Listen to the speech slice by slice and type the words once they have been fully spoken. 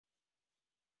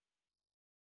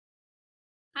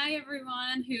Hi,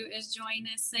 everyone who is joining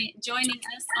us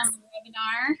on the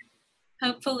webinar.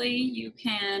 Hopefully you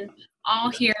can all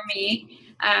hear me.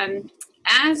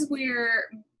 As we're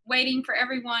waiting for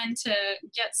everyone to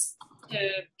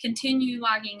continue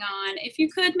logging on, if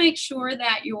you could make sure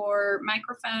that your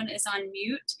microphone is on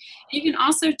mute. You can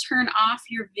also turn off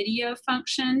your video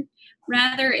function.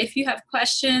 Rather, if you have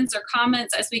questions or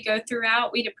comments as we go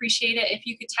throughout, we'd appreciate it if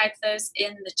you could type those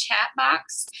in the chat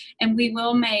box, and we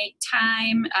will make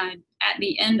time at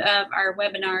the end of our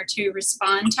webinar to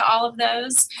respond to all of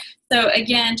those. So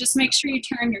again, just make sure you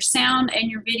turn your sound and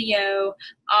your video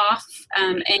off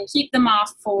and keep them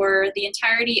off for the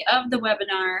entirety of the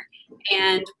webinar,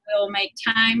 and we'll make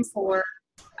time for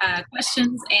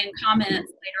questions and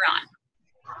comments later on.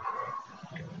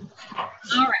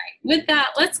 All right, with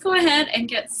that, let's go ahead and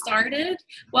get started.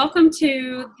 Welcome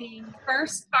to the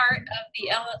first part of the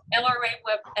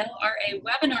LRA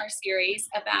webinar series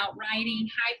about writing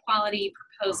high-quality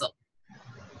proposals.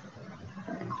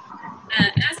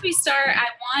 As we start, I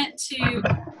want to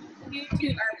introduce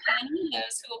you to our panel,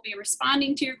 those who will be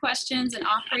responding to your questions and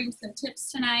offering some tips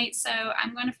tonight. So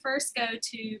I'm going to first go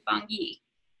to Bangui.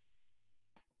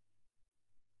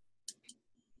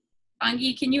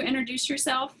 Bangui, can you introduce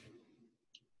yourself?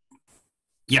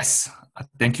 Yes,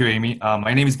 thank you, Amy.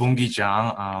 My name is Bonggi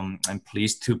Zhang. I'm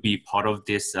pleased to be part of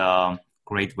this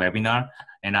great webinar,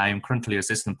 and I am currently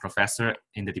assistant professor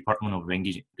in the Department of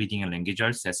Reading and Language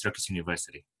Arts at Syracuse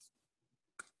University.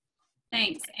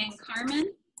 Thanks. And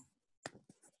Carmen?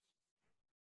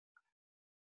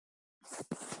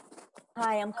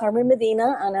 Hi, I'm Carmen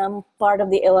Medina, and I'm part of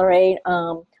the LRA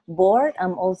board.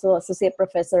 I'm also associate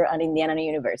professor at Indiana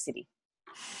University.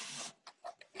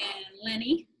 And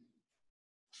Lenny?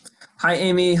 Hi,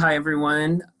 Amy. Hi,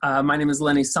 everyone. My name is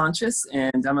Lenny Sanchez,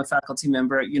 and I'm a faculty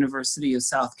member at University of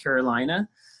South Carolina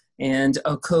and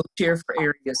a co-chair for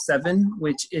Area 7,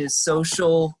 which is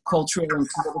social, cultural, and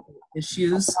political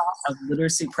issues of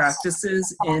literacy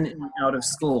practices in and out of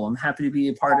school. I'm happy to be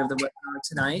a part of the webinar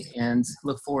tonight and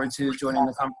look forward to joining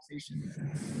the conversation.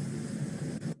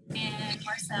 And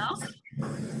Marcel?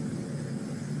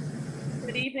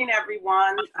 Good evening,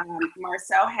 everyone.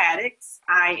 Marcel Haddix.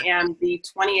 I am the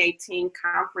 2018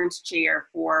 conference chair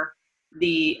for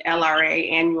the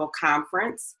LRA annual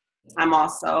conference. I'm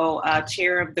also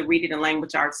chair of the Reading and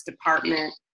Language Arts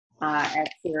Department at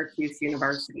Syracuse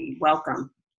University.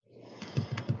 Welcome.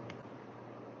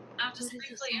 I'll just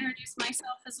briefly introduce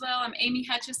myself as well. I'm Amy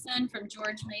Hutchison from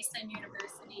George Mason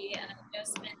University, and I've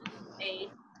just been a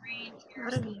 3-year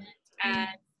stint as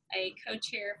a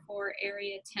co-chair for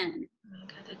Area 10.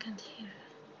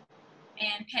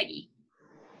 And Peggy.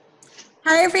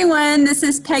 Hi, everyone. This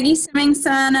is Peggy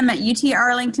Symingson. I'm at UT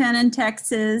Arlington in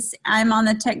Texas. I'm on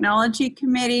the technology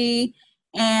committee,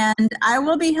 and I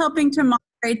will be helping to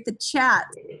moderate the chat.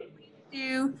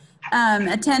 Do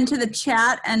attend to the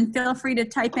chat and feel free to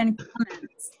type in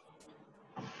comments.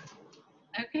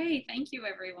 Okay, thank you,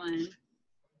 everyone.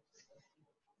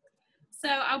 So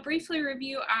I'll briefly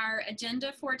review our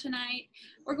agenda for tonight.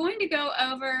 We're going to go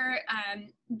over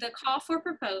the call for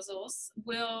proposals.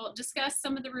 We'll discuss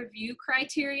some of the review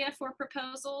criteria for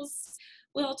proposals.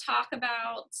 We'll talk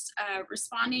about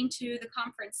responding to the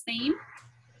conference theme.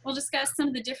 We'll discuss some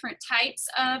of the different types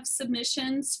of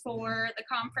submissions for the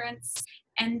conference,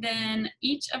 and then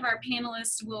each of our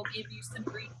panelists will give you some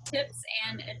brief tips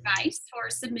and advice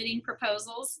for submitting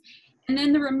proposals. And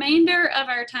then the remainder of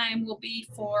our time will be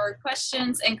for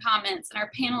questions and comments, and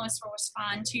our panelists will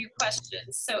respond to your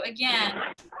questions. So again,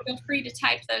 feel free to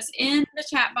type those in the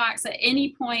chat box at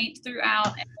any point throughout,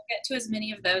 and we'll get to as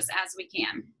many of those as we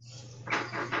can.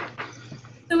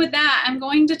 So with that, I'm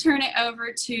going to turn it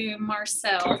over to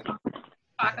Marcel to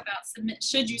talk about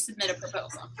should you submit a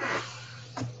proposal.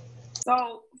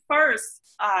 So first,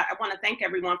 I want to thank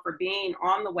everyone for being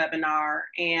on the webinar,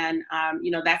 and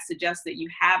that suggests that you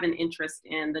have an interest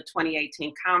in the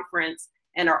 2018 conference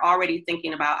and are already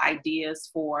thinking about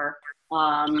ideas for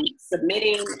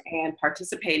submitting and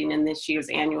participating in this year's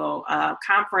annual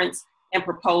conference and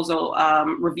proposal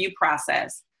review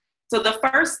process. So the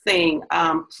first thing,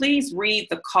 please read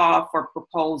the call for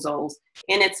proposals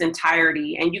in its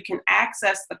entirety, and you can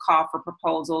access the call for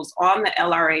proposals on the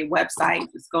LRA website.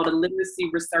 Just go to Literacy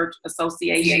Research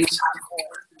Association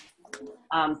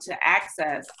to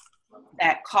access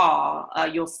that call.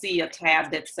 You'll see a tab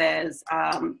that says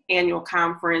annual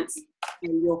conference,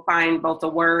 and you'll find both a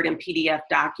Word and PDF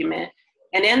document.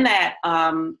 And in that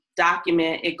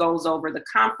document, it goes over the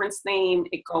conference theme,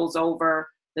 it goes over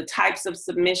the types of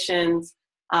submissions.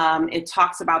 It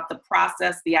talks about the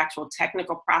process, the actual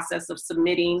technical process of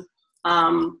submitting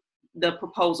the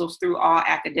proposals through All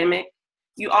Academic.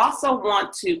 You also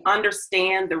want to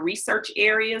understand the research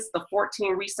areas, the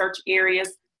 14 research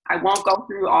areas. I won't go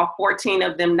through all 14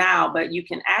 of them now, but you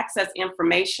can access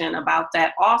information about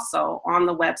that also on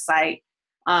the website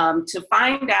to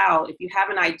find out if you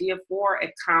have an idea for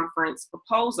a conference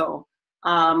proposal,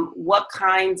 what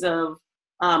kinds of,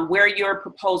 where your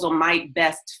proposal might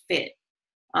best fit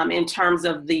in terms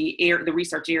of the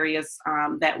research areas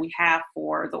that we have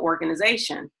for the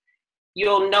organization.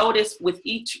 You'll notice with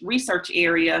each research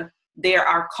area, there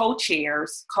are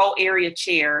co-chairs, co-area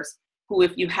chairs, who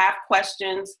if you have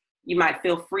questions, you might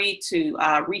feel free to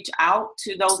reach out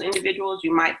to those individuals.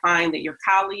 You might find that your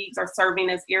colleagues are serving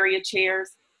as area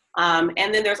chairs.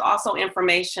 And then there's also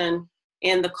information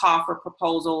in the call for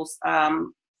proposals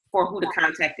for who to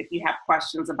contact if you have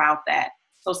questions about that.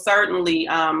 So certainly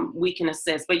we can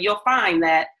assist, but you'll find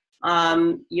that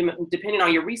depending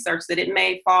on your research, that it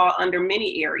may fall under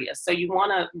many areas. So you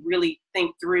want to really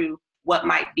think through what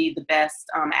might be the best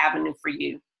avenue for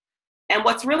you. And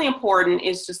what's really important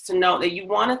is just to know that you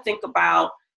want to think about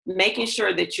making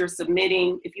sure that you're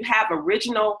submitting, if you have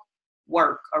original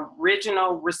work,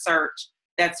 original research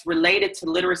that's related to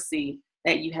literacy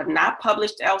that you have not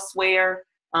published elsewhere,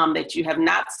 that you have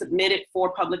not submitted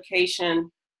for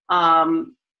publication,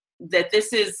 that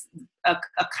this is a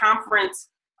conference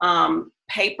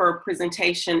paper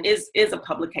presentation is a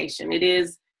publication. It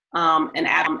is an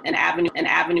avenue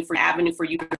for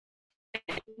you to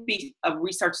be a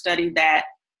research study that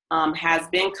has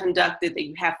been conducted, that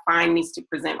you have findings to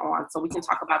present on. So we can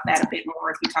talk about that a bit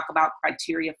more as we talk about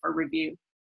criteria for review.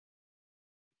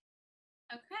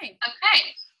 Okay.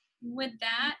 With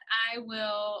that, I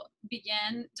will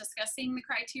begin discussing the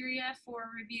criteria for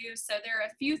review. So there are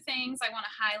a few things I want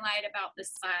to highlight about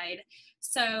this slide.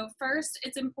 So first,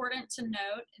 it's important to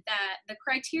note that the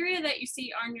criteria that you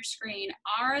see on your screen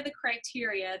are the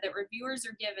criteria that reviewers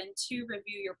are given to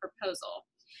review your proposal.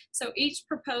 So each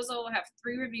proposal will have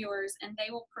 3 reviewers, and they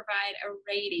will provide a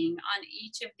rating on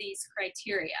each of these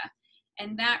criteria.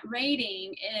 And that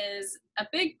rating is a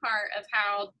big part of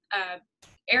how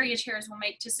area chairs will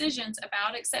make decisions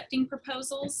about accepting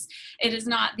proposals. It is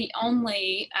not the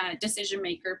only decision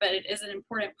maker, but it is an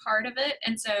important part of it.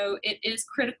 And so it is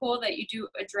critical that you do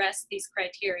address these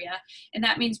criteria. And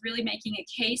that means really making a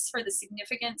case for the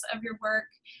significance of your work,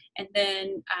 and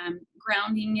then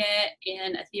grounding it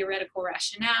in a theoretical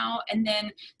rationale. And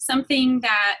then something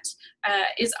that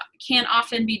can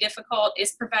often be difficult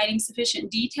is providing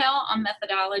sufficient detail on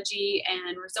methodology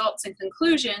and results and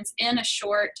conclusions in a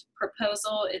short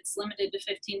proposal. It's limited to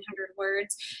 1,500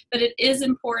 words, but it is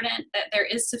important that there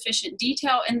is sufficient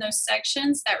detail in those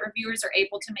sections that reviewers are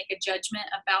able to make a judgment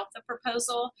about the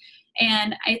proposal.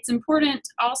 And it's important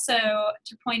also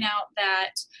to point out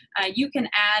that you can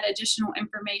add additional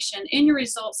information in your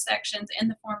results sections in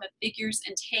the form of figures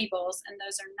and tables, and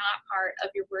those are not part of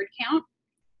your word count.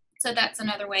 So that's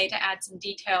another way to add some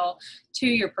detail to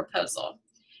your proposal.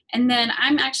 And then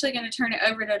I'm actually going to turn it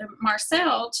over to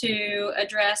Marcel to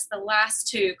address the last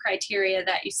 2 criteria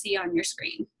that you see on your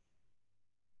screen.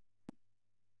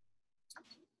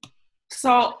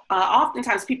 So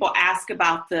oftentimes people ask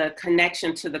about the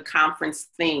connection to the conference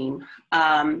theme.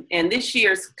 And this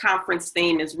year's conference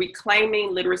theme is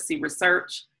Reclaiming Literacy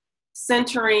Research,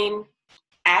 Centering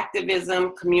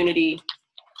Activism, Community,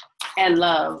 and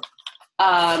Love.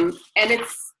 And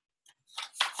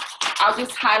I'll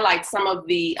just highlight some of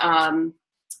the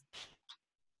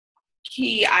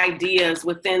key ideas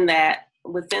within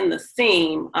the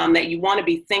theme that you want to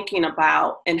be thinking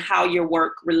about and how your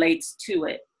work relates to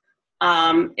it.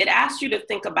 It asks you to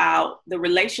think about the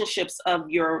relationships of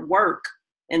your work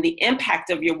and the impact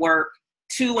of your work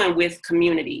to and with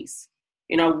communities.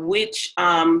 You know, which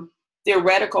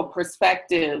theoretical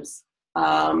perspectives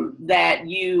that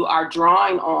you are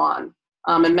drawing on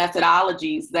and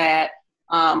methodologies that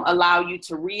allow you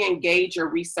to re-engage your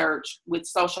research with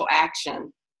social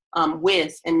action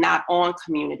with and not on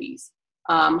communities.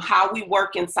 How we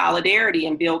work in solidarity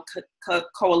and build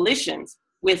coalitions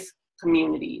with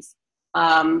communities.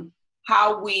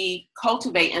 How we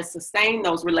cultivate and sustain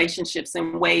those relationships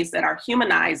in ways that are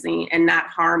humanizing and not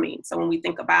harming. So when we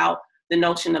think about the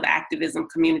notion of activism,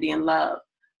 community, and love.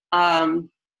 And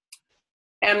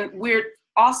we're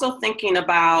also thinking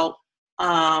about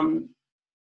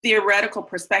theoretical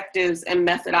perspectives and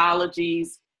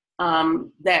methodologies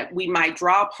that we might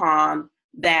draw upon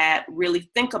that really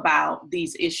think about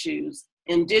these issues: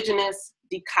 indigenous,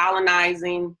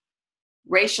 decolonizing,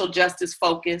 racial justice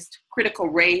focused, critical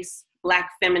race,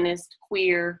 Black feminist,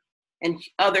 queer, and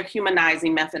other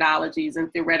humanizing methodologies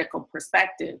and theoretical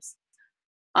perspectives.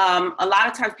 A lot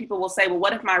of times people will say, well,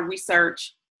 what if my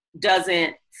research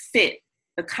doesn't fit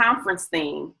the conference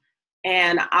theme.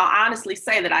 And I'll honestly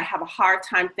say that I have a hard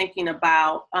time thinking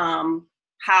about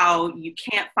how you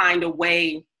can't find a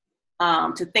way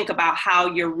to think about how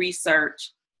your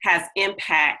research has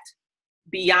impact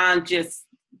beyond just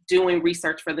doing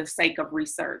research for the sake of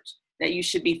research, that you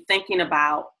should be thinking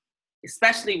about,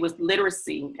 especially with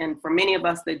literacy, and for many of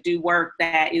us that do work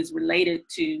that is related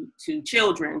to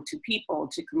children, to people,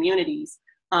 to communities,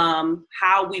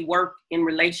 how we work in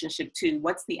relationship to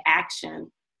what's the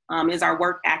action, is our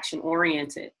work action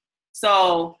oriented.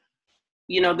 So,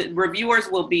 the reviewers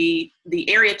will be, the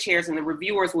area chairs and the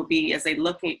reviewers will be, as they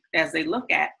look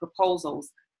at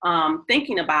proposals,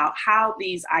 thinking about how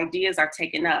these ideas are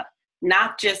taken up,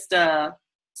 not just a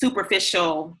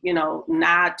superficial,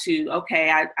 nod to,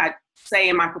 okay, I say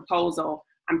in my proposal,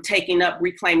 I'm taking up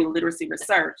reclaiming literacy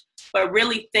research, but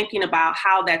really thinking about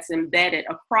how that's embedded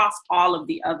across all of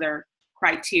the other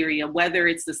criteria, whether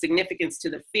it's the significance to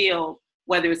the field,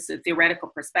 whether it's the theoretical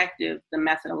perspective, the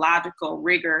methodological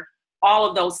rigor. All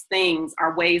of those things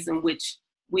are ways in which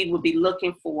we would be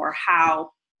looking for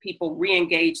how people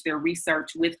re-engage their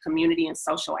research with community and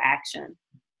social action.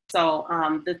 So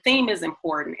the theme is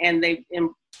important, and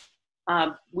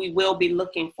we will be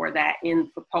looking for that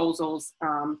in proposals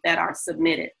that are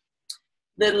submitted.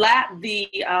 The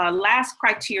last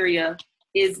criteria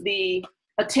is the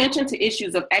attention to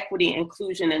issues of equity,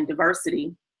 inclusion, and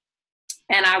diversity.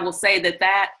 And I will say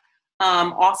that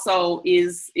also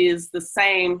is the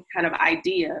same kind of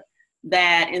idea,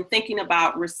 that in thinking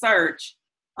about research,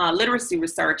 literacy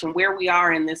research, and where we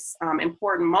are in this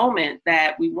important moment,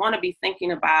 that we want to be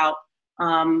thinking about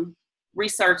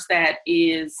research that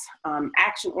is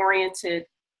action-oriented,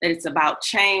 that it's about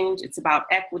change, it's about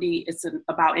equity, it's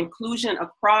about inclusion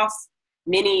across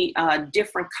many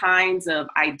different kinds of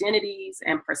identities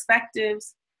and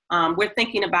perspectives. We're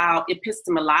thinking about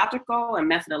epistemological and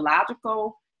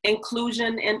methodological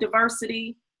inclusion and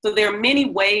diversity. So there are many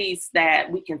ways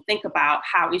that we can think about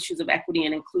how issues of equity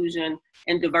and inclusion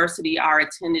and diversity are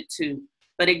attended to.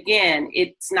 But again,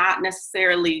 it's not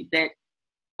necessarily that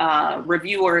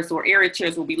reviewers or area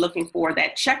chairs will be looking for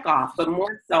that checkoff, but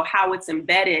more so how it's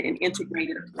embedded and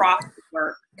integrated across the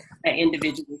work that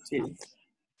individuals do.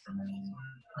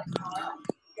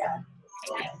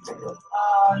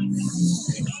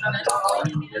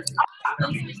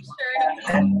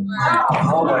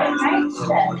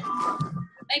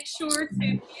 Make sure to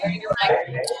mute your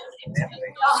microphone.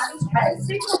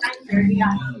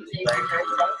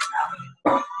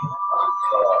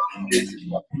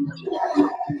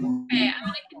 Okay, I'm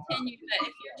going to continue, but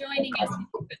if you're joining us, if you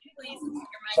could please mute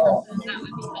your microphone, that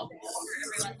would be helpful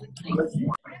for everyone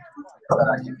listening.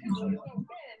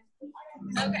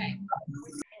 Okay.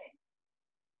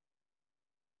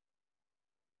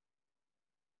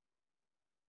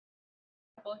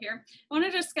 Here. I want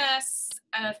to discuss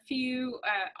a few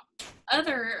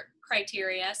other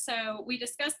criteria. So we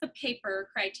discussed the paper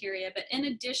criteria, but in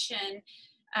addition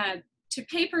to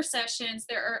paper sessions,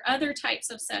 there are other types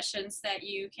of sessions that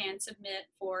you can submit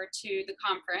to the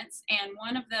conference, and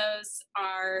one of those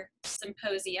are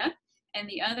symposia, and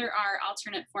the other are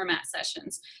alternate format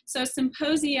sessions. So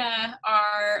symposia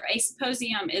a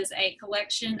symposium is a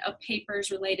collection of papers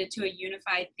related to a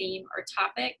unified theme or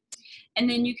topic. And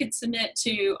then you could submit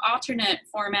to alternate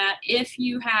format if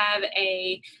you have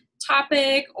a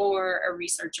topic or a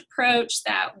research approach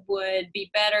that would be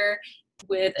better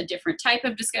with a different type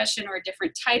of discussion or a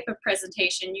different type of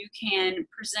presentation. You can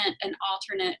present an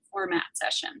alternate format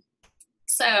session.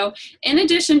 So in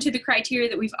addition to the criteria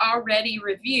that we've already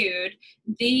reviewed,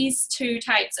 these two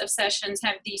types of sessions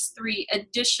have these three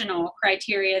additional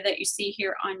criteria that you see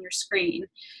here on your screen.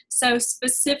 So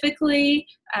specifically,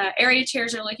 area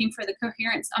chairs are looking for the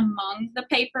coherence among the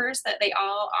papers, that they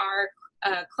all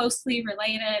are closely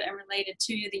related and related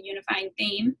to the unifying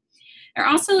theme. They're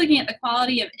also looking at the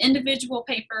quality of individual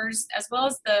papers as well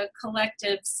as the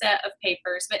collective set of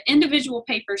papers, but individual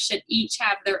papers should each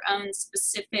have their own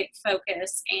specific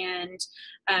focus and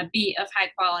be of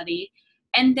high quality.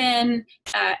 And then,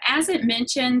 as it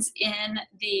mentions in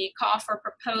the call for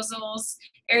proposals,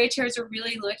 area chairs are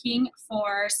really looking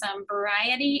for some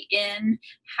variety in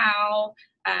how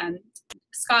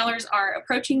scholars are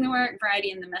approaching the work,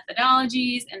 variety in the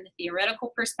methodologies and the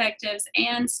theoretical perspectives,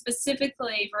 and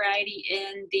specifically variety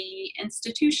in the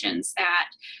institutions that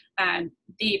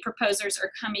the proposers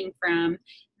are coming from.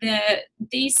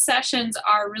 These sessions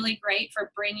are really great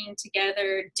for bringing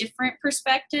together different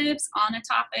perspectives on a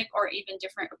topic or even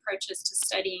different approaches to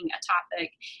studying a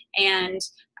topic. And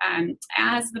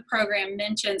as the program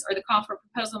mentions, or the call for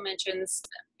proposal mentions,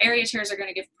 area chairs are going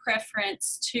to give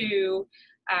preference to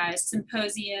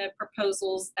symposia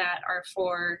proposals that are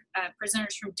for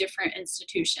presenters from different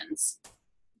institutions.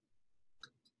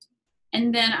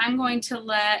 And then I'm going to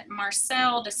let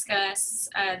Marcel discuss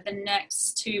the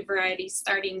next two varieties,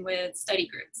 starting with study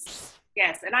groups.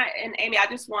 Yes, and Amy, I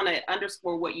just want to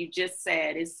underscore what you just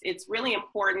said. It's really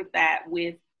important that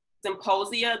with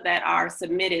symposia that are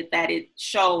submitted, that it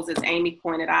shows, as Amy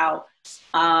pointed out,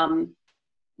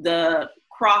 the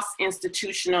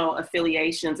cross-institutional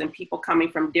affiliations and people coming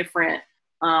from different,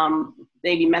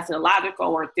 maybe methodological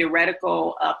or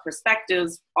theoretical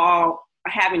perspectives, all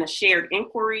having a shared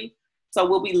inquiry. So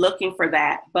we'll be looking for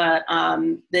that. But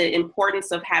the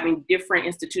importance of having different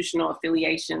institutional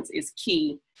affiliations is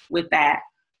key with that.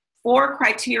 For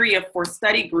criteria for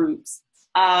study groups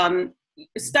are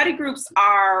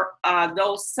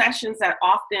those sessions that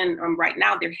often, right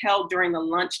now, they're held during the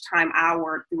lunchtime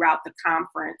hour throughout the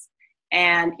conference.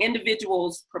 And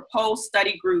individuals propose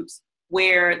study groups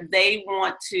where they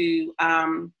want to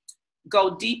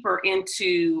go deeper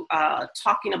into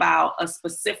talking about a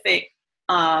specific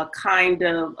kind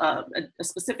of a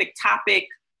specific topic,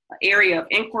 area of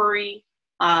inquiry,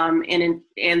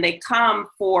 and they come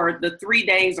for the 3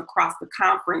 days across the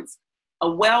conference,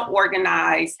 a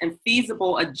well-organized and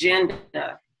feasible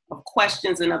agenda of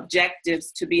questions and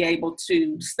objectives to be able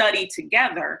to study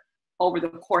together over the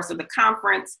course of the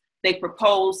conference. They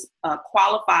propose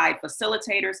qualified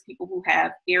facilitators, people who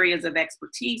have areas of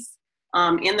expertise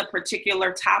in the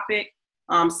particular topic.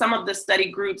 Some of the study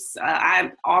groups,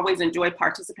 I always enjoy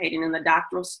participating in the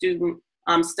doctoral student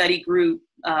study group.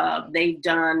 They've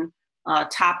done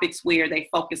topics where they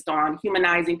focused on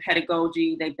humanizing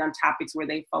pedagogy. They've done topics where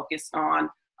they focused on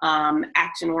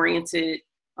action-oriented,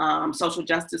 social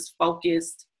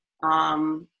justice-focused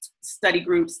study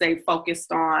groups. They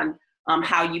focused on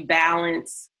how you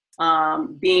balance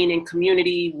being in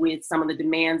community with some of the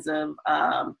demands of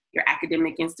your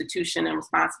academic institution and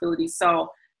responsibilities. So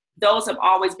those have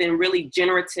always been really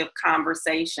generative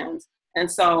conversations.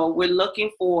 And so we're looking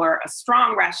for a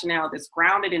strong rationale that's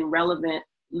grounded in relevant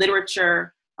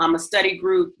literature, a study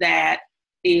group that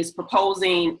is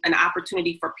proposing an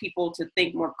opportunity for people to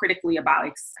think more critically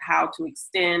about how to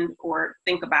extend or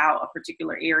think about a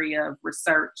particular area of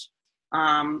research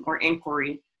or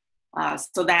inquiry.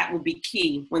 So that would be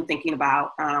key when thinking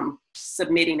about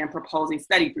submitting and proposing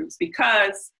study groups,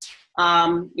 because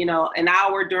an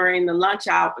hour during the lunch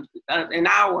hour, an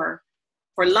hour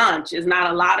for lunch is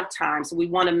not a lot of time. So we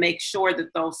want to make sure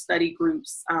that those study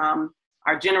groups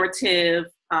are generative,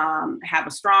 have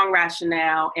a strong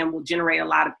rationale, and will generate a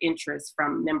lot of interest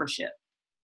from membership.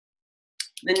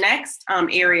 The next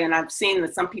area, and I've seen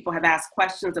that some people have asked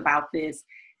questions about this,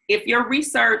 if your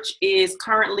research is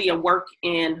currently a work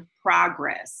in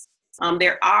progress,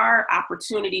 there are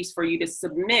opportunities for you to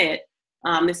submit.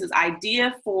 This is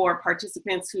idea for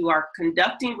participants who are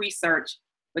conducting research,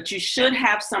 but you should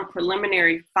have some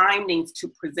preliminary findings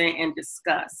to present and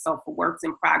discuss. So for works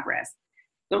in progress.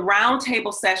 The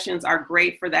roundtable sessions are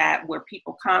great for that, where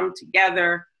people come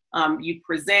together, you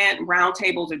present.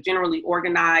 Roundtables are generally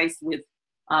organized with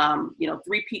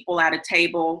 3 people at a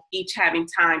table, each having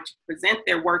time to present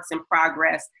their works in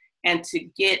progress and to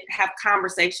have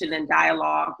conversation and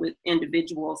dialogue with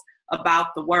individuals about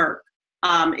the work.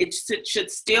 It should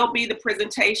still be the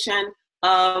presentation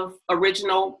of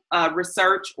original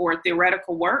research or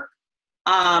theoretical work.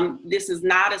 This is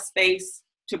not a space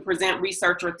to present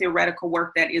research or theoretical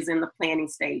work that is in the planning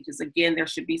stages. Again, there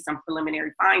should be some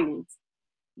preliminary findings.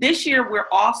 This year, we're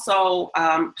also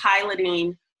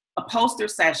piloting a poster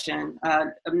session.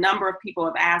 A number of people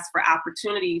have asked for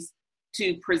opportunities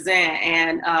to present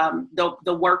and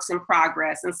the works in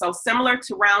progress. And so similar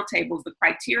to roundtables, the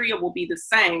criteria will be the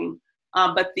same,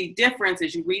 but the difference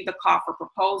is you read the call for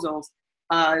proposals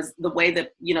is the way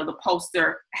that the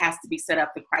poster has to be set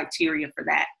up, the criteria for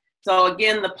that. So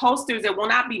again, the posters, there will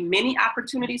not be many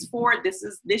opportunities for it.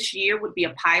 This year would be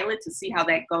a pilot to see how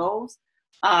that goes.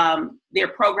 There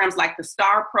are programs like the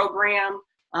STAR program,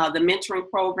 the mentoring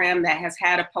program that has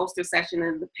had a poster session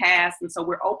in the past. And so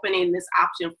we're opening this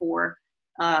option for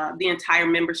the entire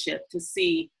membership to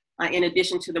see, in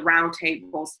addition to the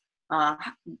roundtables,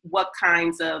 what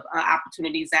kinds of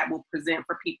opportunities that will present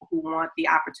for people who want the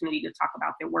opportunity to talk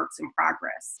about their works in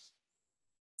progress.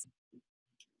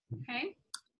 Okay.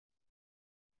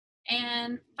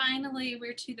 And finally,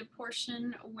 we're to the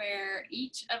portion where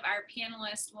each of our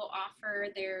panelists will offer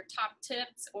their top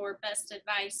tips or best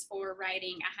advice for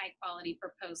writing a high quality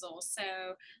proposal. So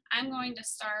I'm going to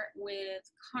start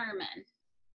with Carmen.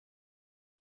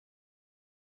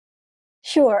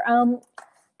 Sure. I'm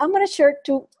going to share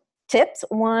two tips.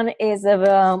 One is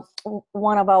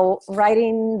one about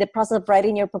writing, the process of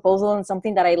writing your proposal, and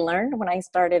something that I learned when I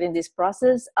started in this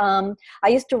process. I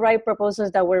used to write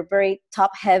proposals that were very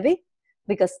top heavy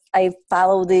because I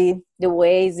follow the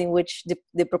ways in which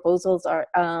the proposals are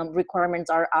requirements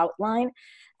are outlined,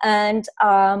 and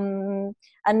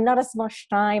not as much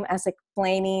time as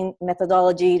explaining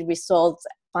methodology, results,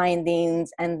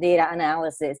 findings, and data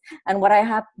analysis. And what I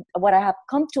have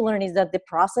come to learn is that the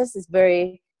process is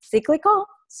very cyclical.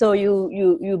 So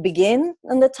you begin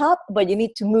on the top, but you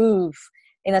need to move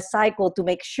in a cycle to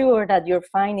make sure that your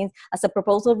findings, as a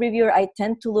proposal reviewer, I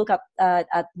tend to look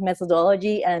at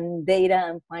methodology and data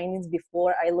and findings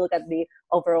before I look at the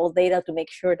overall data to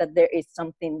make sure that there is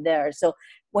something there. So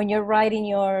when you're writing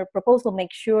your proposal,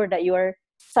 make sure that you are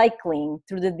cycling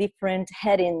through the different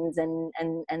headings and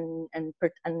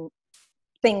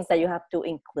things that you have to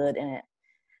include in it.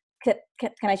 Can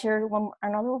I share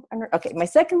another? Okay, my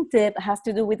second tip has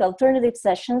to do with alternative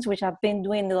sessions, which I've been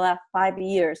doing the last 5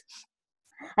 years.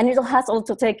 And it has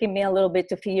also taken me a little bit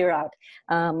to figure out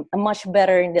much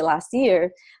better in the last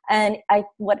year. And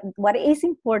what is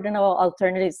important about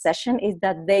alternative session is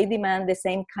that they demand the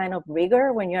same kind of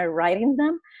rigor when you're writing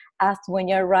them as when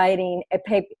you're writing a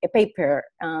paper.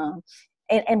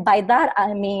 And by that,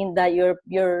 I mean that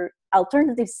your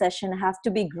alternative session has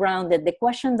to be grounded. The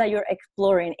question that you're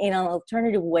exploring in an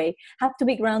alternative way have to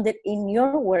be grounded in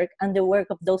your work and the work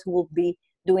of those who will be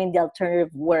doing the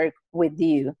alternative work with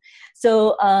you.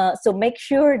 So make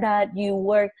sure that you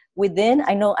work within.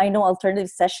 I know alternative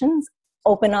sessions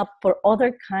open up for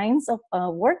other kinds of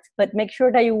work, but make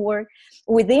sure that you work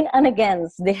within and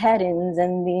against the headings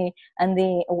and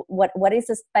the what is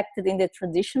expected in the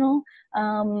traditional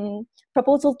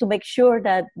proposal to make sure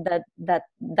that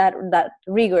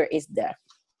rigor is there.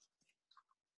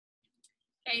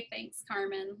 Okay, thanks,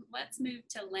 Carmen. Let's move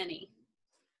to Lenny.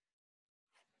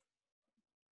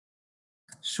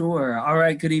 Sure. All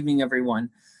right. Good evening,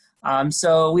 everyone.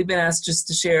 So we've been asked just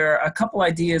to share a couple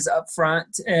ideas up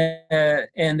front,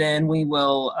 and then we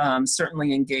will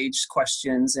certainly engage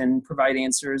questions and provide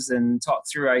answers and talk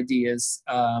through ideas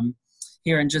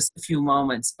here in just a few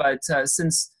moments. But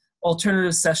since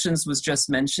alternative sessions was just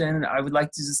mentioned, I would like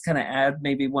to just kind of add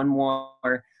maybe one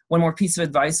more piece of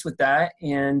advice with that.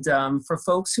 And for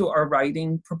folks who are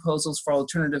writing proposals for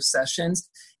alternative sessions,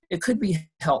 it could be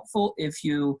helpful if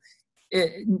you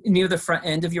near the front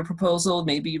end of your proposal,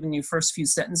 maybe even your first few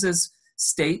sentences,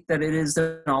 state that it is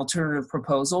an alternative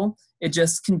proposal. It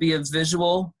just can be a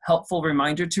visual, helpful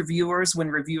reminder to viewers when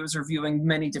reviewers are viewing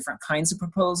many different kinds of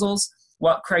proposals,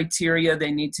 what criteria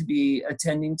they need to be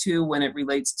attending to when it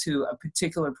relates to a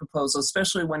particular proposal,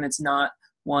 especially when it's not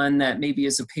one that maybe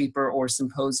is a paper or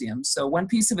symposium. So one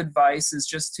piece of advice is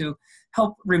just to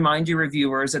help remind your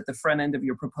reviewers at the front end of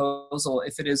your proposal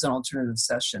if it is an alternative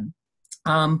session.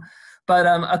 But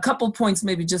a couple points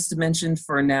maybe just to mention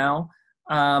for now.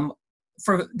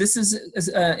 This is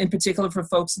in particular for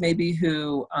folks maybe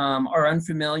who are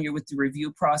unfamiliar with the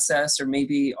review process or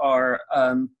maybe are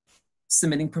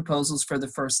submitting proposals for the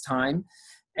first time.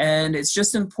 And it's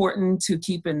just important to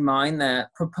keep in mind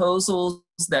that proposals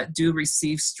that do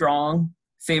receive strong,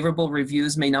 favorable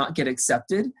reviews may not get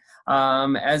accepted.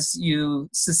 As you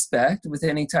suspect, with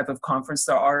any type of conference,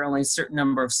 there are only a certain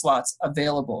number of slots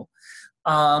available.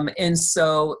 And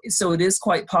so it is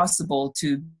quite possible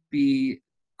to be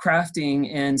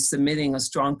crafting and submitting a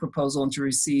strong proposal and to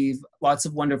receive lots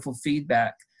of wonderful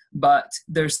feedback. But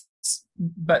there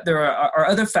are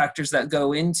other factors that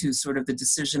go into sort of the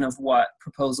decision of what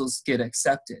proposals get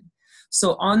accepted.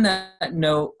 So on that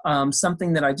note,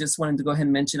 something that I just wanted to go ahead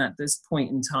and mention at this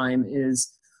point in time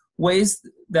is ways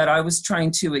that I was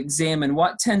trying to examine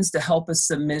what tends to help a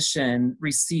submission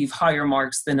receive higher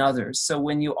marks than others. So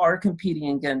when you are competing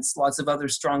against lots of other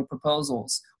strong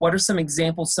proposals, what are some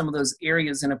examples, some of those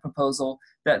areas in a proposal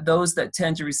that those that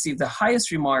tend to receive the highest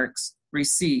remarks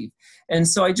receive? And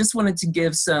so I just wanted to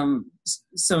give some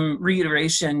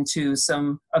reiteration to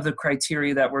some of the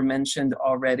criteria that were mentioned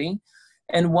already.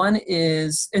 And one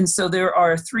is, and so there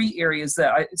are three areas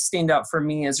that stand out for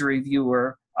me as a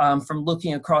reviewer from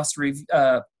looking across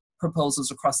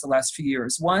proposals across the last few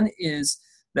years. One is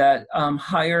that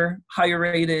higher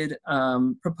rated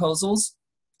proposals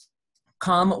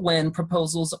come when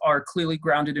proposals are clearly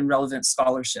grounded in relevant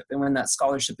scholarship and when that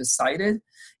scholarship is cited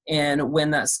and when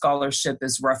that scholarship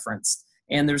is referenced.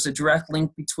 And there's a direct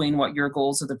link between what your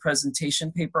goals of the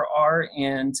presentation paper are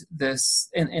and this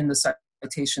in the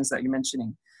citations that you're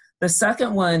mentioning. The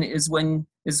second one is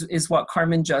what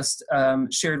Carmen just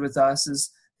shared with us, is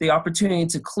the opportunity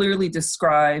to clearly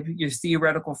describe your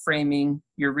theoretical framing,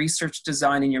 your research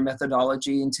design, and your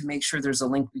methodology, and to make sure there's a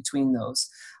link between those.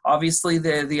 Obviously,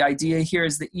 the idea here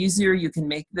is the easier you can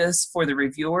make this for the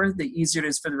reviewer, the easier it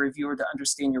is for the reviewer to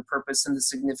understand your purpose and the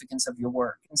significance of your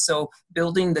work. And so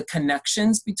building the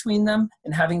connections between them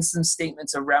and having some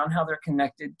statements around how they're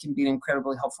connected can be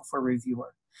incredibly helpful for a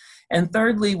reviewer. And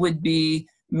thirdly would be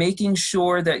making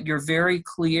sure that you're very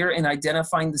clear in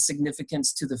identifying the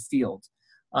significance to the field.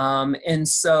 And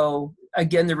so,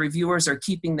 again, the reviewers are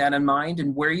keeping that in mind,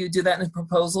 and where you do that in a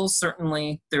proposal,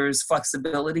 certainly there's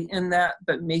flexibility in that,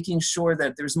 but making sure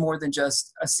that there's more than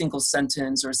just a single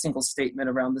sentence or a single statement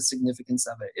around the significance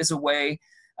of it is a way,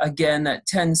 again, that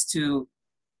tends to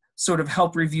sort of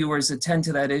help reviewers attend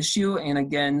to that issue, and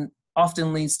again,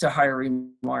 often leads to higher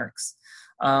remarks.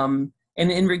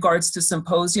 And in regards to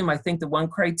symposium, I think the one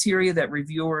criteria that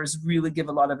reviewers really give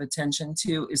a lot of attention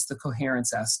to is the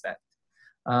coherence aspect.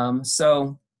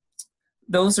 So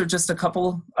those are just a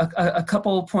couple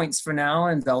points for now,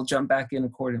 and I'll jump back in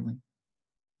accordingly.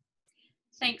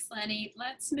 Thanks, Lenny.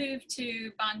 Let's move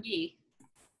to Bongyi.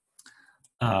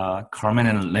 Carmen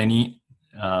and Lenny,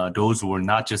 those were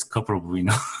not just a couple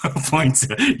of points.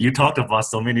 You talked about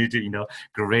so many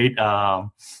great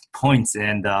points,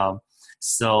 and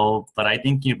but I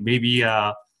think maybe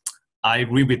I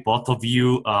agree with both of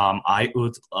you. I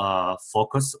would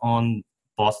focus on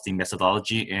both the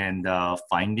methodology and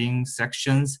finding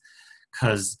sections,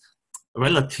 because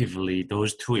relatively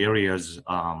those two areas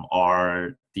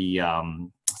are the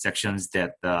sections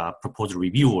that proposed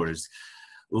reviewers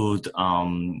would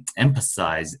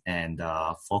emphasize and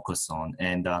focus on.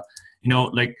 And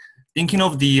like thinking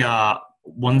of the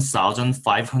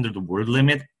 1,500 word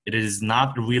limit, it is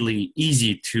not really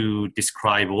easy to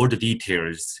describe all the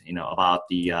details about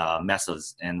the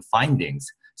methods and findings.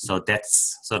 So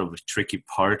that's sort of a tricky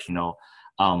part,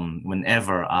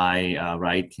 whenever I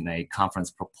write in a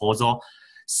conference proposal.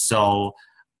 So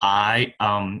I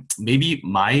maybe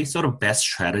my sort of best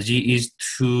strategy is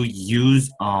to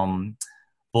use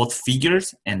both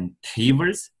figures and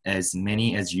tables, as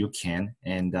many as you can.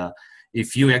 And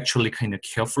if you actually kind of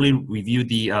carefully review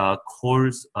the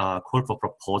call for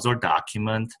proposal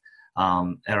document,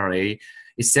 LRA,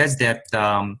 it says that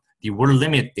the word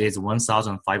limit is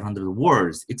 1,500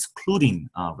 words, excluding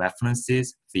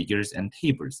references, figures, and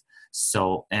tables.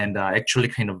 So, and actually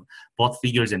kind of both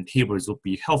figures and tables would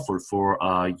be helpful for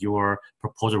your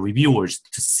proposal reviewers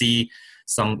to see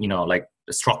some, like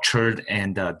structured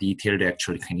and detailed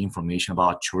actually kind of information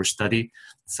about your study.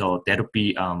 So that would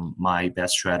be my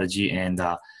best strategy. And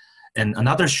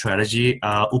another strategy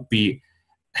would be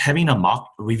having a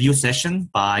mock review session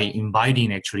by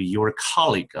inviting actually your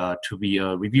colleague to be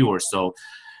a reviewer. So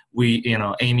we,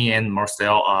 Amy and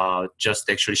Marcel just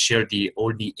actually shared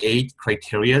all the 8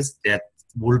 criteria that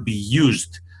will be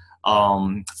used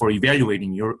for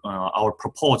evaluating our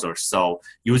proposal. So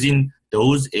using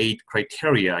those 8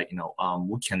 criteria,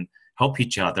 we can help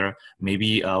each other.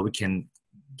 Maybe we can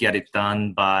get it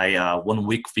done by 1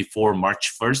 week before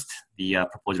March 1st, the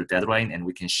proposal deadline, and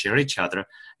we can share each other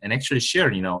and actually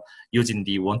share, using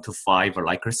the 1 to 5 or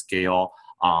Likert scale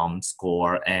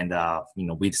score, and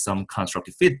with some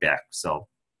constructive feedback. So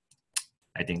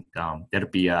I think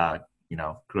that'd be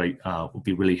great. Would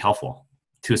be really helpful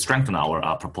to strengthen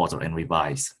our proposal and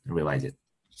revise it.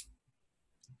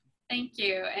 Thank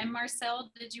you. And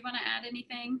Marcel, did you want to add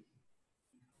anything?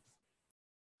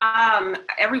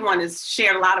 Everyone has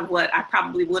shared a lot of what I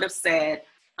probably would have said.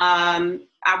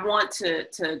 I want to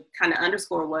kind of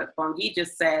underscore what Bongyi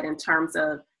just said in terms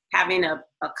of having a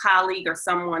colleague or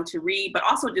someone to read, but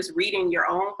also just reading your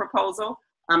own proposal.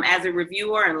 As a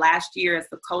reviewer and last year as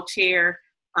the co-chair,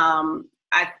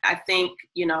 I think,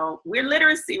 we're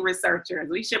literacy researchers.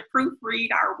 We should proofread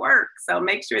our work. So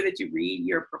make sure that you read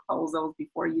your proposals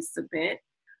before you submit.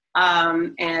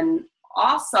 And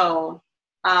also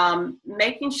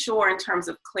making sure in terms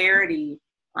of clarity,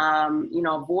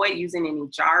 avoid using any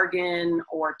jargon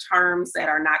or terms that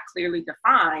are not clearly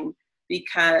defined,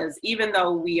 because even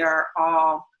though we are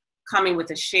all coming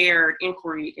with a shared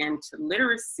inquiry into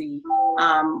literacy,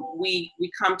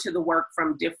 we come to the work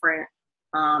from different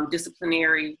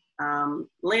disciplinary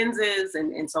lenses,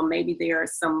 and so maybe there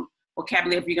is some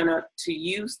vocabulary. If you're going to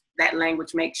use that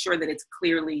language, make sure that it's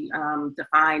clearly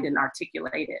defined and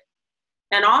articulated.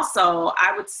 And also,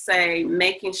 I would say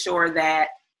making sure that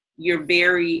you're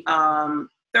very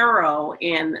thorough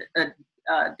in a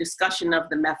discussion of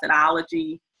the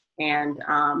methodology and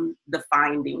the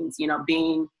findings,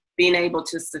 being able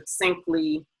to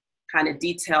succinctly kind of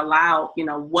detail out,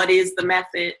 what is the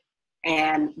method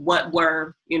and what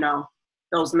were,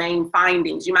 those main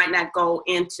findings. You might not go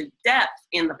into depth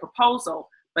in the proposal,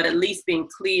 but at least being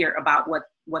clear about what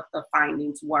the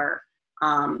findings were,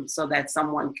 so that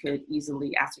someone could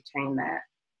easily ascertain that.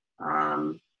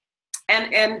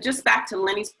 And just back to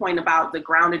Lenny's point about the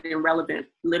grounded in relevant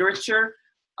literature,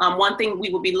 one thing we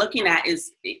will be looking at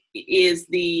is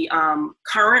the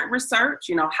current research,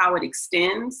 how it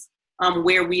extends,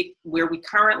 where we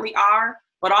currently are,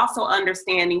 but also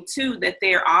understanding too that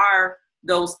there are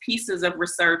those pieces of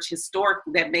research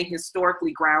that may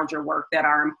historically ground your work that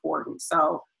are important.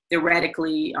 So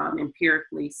theoretically,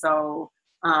 empirically. So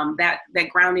that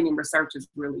grounding in research is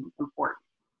really important.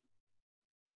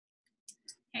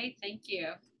 Okay, thank you.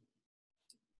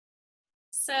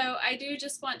 So I do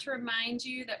just want to remind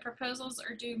you that proposals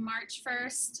are due March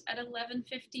 1st at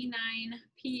 11:59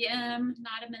 p.m.,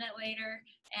 not a minute later.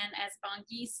 And as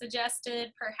Bongi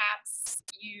suggested, perhaps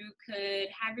you could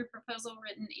have your proposal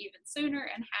written even sooner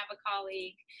and have a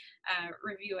colleague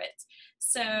review it.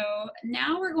 So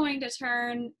now we're going to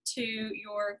turn to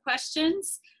your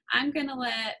questions. I'm going to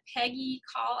let Peggy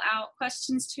call out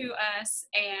questions to us,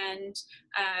 and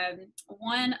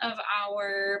one of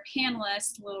our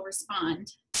panelists will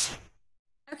respond.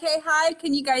 Okay, hi,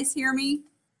 can you guys hear me?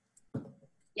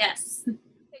 Yes.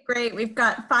 Okay, great, we've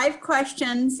got 5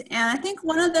 questions, and I think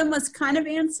one of them was kind of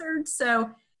answered, so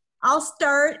I'll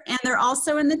start, and they're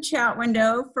also in the chat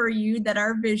window for you that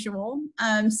are visual.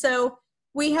 So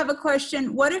we have a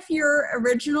question: what if your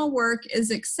original work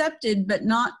is accepted but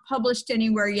not published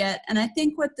anywhere yet? And I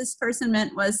think what this person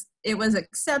meant was it was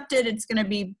accepted, it's going to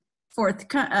be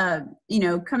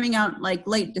coming out like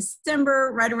late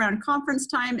December, right around conference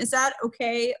time. Is that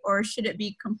okay, or should it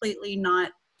be completely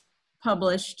not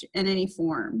published in any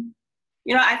form?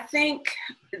 I think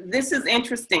this is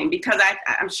interesting because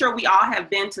I'm sure we all have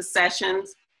been to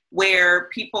sessions where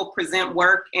people present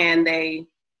work and they,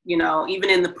 even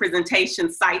in the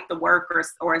presentation, cite the work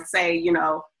or say,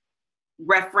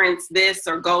 reference this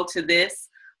or go to this.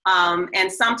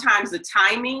 And sometimes the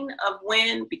timing of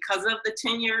when, because of the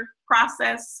tenure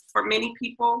process for many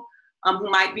people who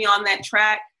might be on that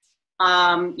track,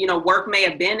 work may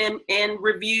have been in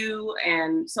review.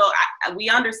 And so we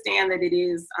understand that it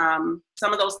is,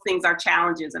 some of those things are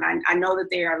challenges. And I know that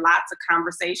there are lots of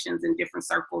conversations in different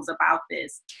circles about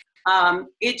this.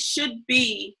 It should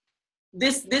be,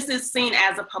 this is seen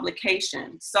as a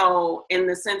publication. So in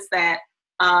the sense that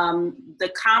the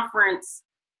conference,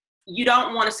 you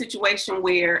don't want a situation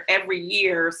where every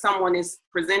year someone is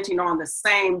presenting on the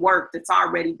same work that's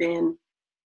already been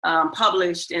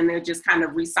published and they're just kind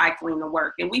of recycling the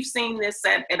work. And we've seen this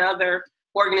at other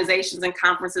organizations and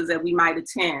conferences that we might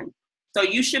attend. So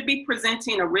you should be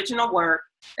presenting original work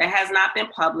that has not been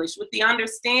published with the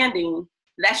understanding,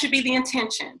 that should be the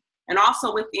intention. And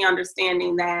also with the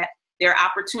understanding that there are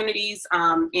opportunities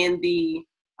in the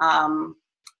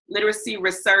literacy,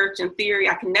 research, and theory.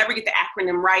 I can never get the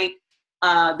acronym right.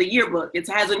 The yearbook, it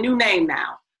has a new name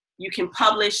now. You can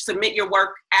submit your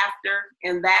work after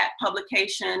in that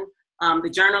publication. The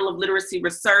Journal of Literacy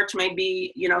Research may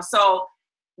be, so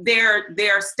there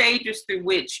are stages through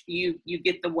which you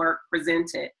get the work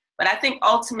presented. But I think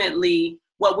ultimately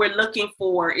what we're looking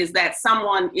for is that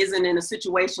someone isn't in a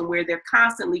situation where they're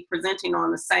constantly presenting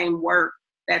on the same work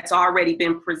that's already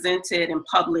been presented and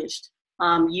published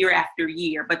year after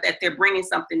year, but that they're bringing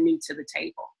something new to the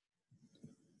table.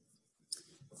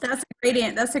 That's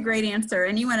a great answer.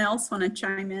 Anyone else want to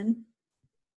chime in?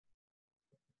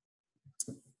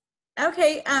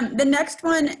 Okay, the next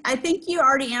one, I think you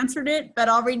already answered it, but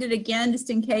I'll read it again just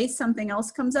in case something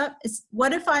else comes up. It's,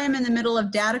 what if I am in the middle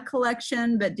of data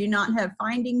collection but do not have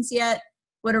findings yet?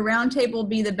 Would a roundtable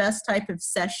be the best type of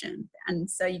session? And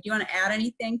so do you want to add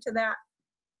anything to that?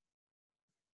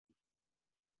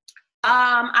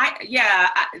 I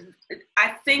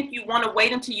think you want to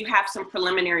wait until you have some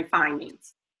preliminary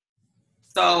findings.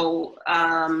 So,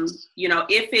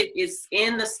 if it is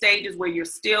in the stages where you're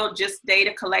still just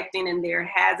data collecting and there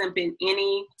hasn't been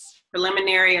any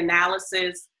preliminary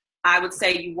analysis, I would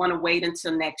say you want to wait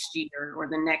until next year or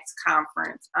the next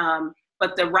conference.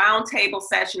 But the roundtable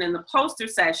session and the poster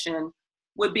session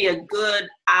would be a good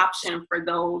option for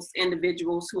those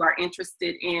individuals who are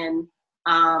interested in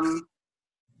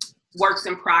works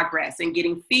in progress and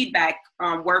getting feedback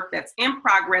on work that's in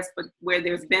progress, but where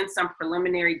there's been some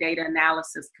preliminary data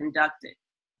analysis conducted.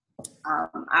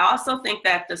 I also think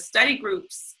that the study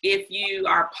groups, if you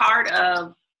are part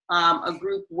of a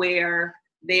group where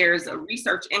there's a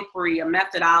research inquiry, a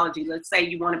methodology, let's say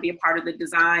you want to be a part of the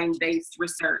design-based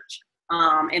research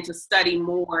and to study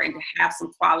more and to have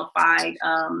some qualified,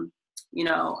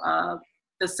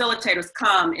 facilitators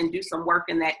come and do some work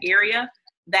in that area,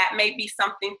 that may be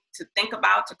something to think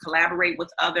about, to collaborate with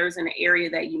others in an area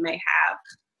that you may have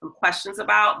some questions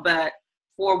about. But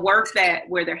for work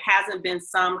where there hasn't been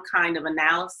some kind of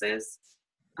analysis,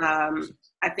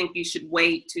 I think you should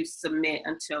wait to submit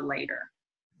until a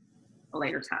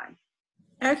later time.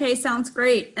 Okay, sounds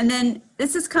great. And then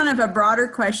this is kind of a broader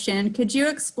question. Could you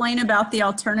explain about the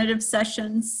alternative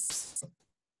sessions?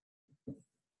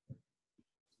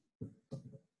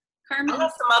 I'll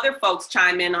have some other folks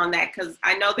chime in on that, because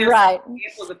I know there's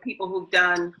examples of people who've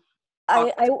done.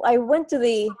 I went to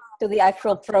the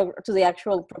actual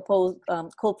proposed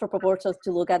call for proposals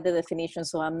to look at the definition,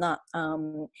 so I'm not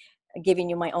giving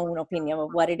you my own opinion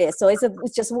of what it is. So it's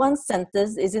just one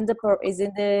sentence. Is in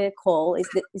the call.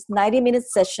 It's 90-minute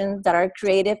sessions that are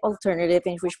creative, alternative,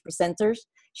 in which presenters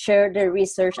share their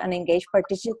research and engage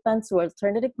participants through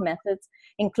alternative methods,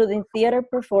 including theater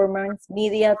performance,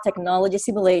 media, technology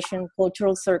simulation,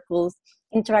 cultural circles,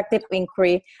 interactive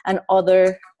inquiry, and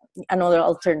other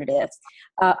alternatives.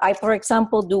 I, for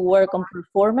example, do work on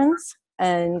performance,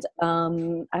 and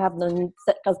I have done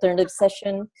alternative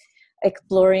session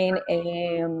exploring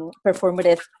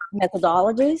performative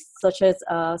methodologies such as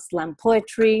slam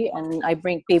poetry, and I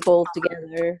bring people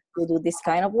together to do this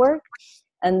kind of work.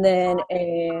 And then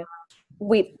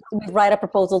we write a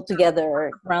proposal together,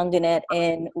 grounding it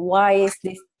in why is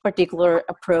this particular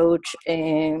approach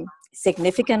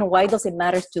significant, why does it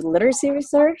matter to literacy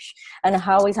research, and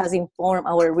how it has informed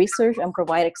our research, and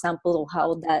provide examples of how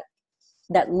what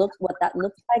that looks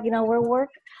like in our work.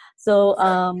 So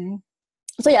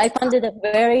yeah, I found it a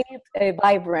very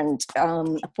vibrant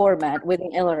format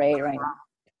within LRA right now.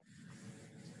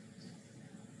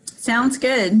 Sounds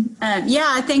good. Yeah,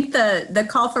 I think the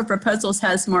call for proposals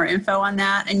has more info on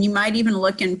that, and you might even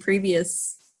look in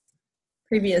previous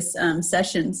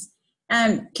sessions.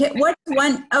 What's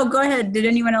one? Oh, go ahead. Did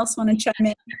anyone else want to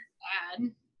chime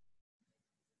in?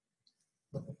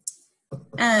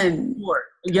 Sure.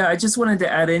 Yeah, I just wanted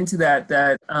to add into that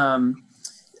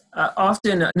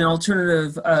often an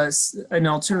alternative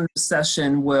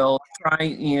session will try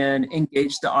and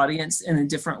engage the audience in a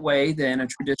different way than a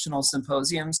traditional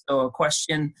symposium. So a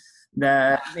question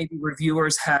that maybe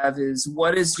reviewers have is,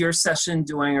 what is your session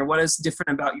doing, or what is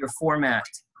different about your format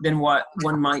than what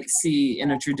one might see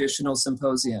in a traditional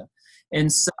symposium?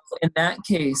 And so in that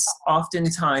case,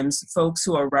 oftentimes folks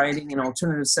who are writing an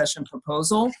alternative session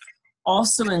proposal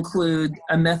also include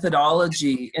a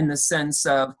methodology in the sense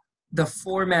of the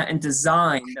format and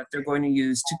design that they're going to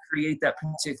use to create that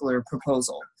particular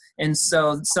proposal. And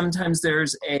so sometimes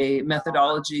there's a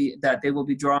methodology that they will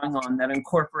be drawing on that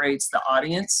incorporates the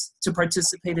audience to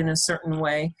participate in a certain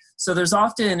way. So there's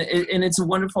often, and it's a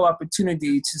wonderful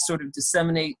opportunity to sort of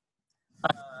disseminate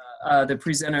the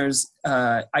presenter's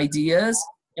ideas,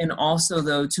 and also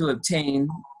though to obtain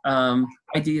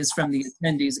ideas from the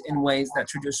attendees in ways that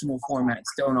traditional formats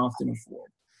don't often afford.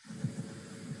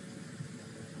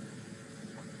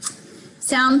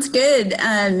 Sounds good.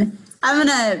 I'm going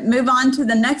to move on to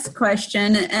the next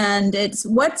question, and it's,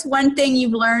 what's one thing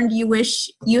you've learned you wish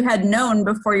you had known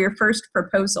before your first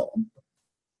proposal?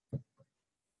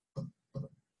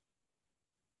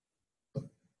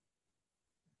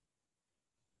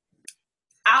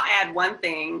 I'll add one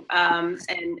thing, and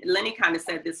Lenny kind of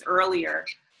said this earlier.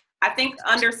 I think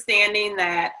understanding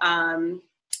that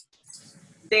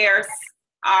there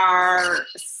are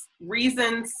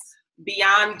reasons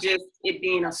beyond just it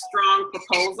being a strong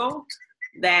proposal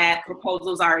that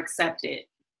proposals are accepted,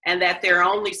 and that there are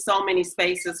only so many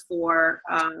spaces for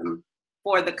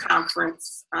the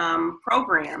conference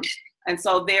program. And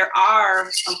so there are,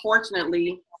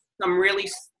 unfortunately, some really,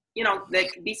 there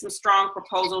could be some strong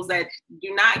proposals that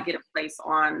do not get a place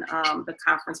on the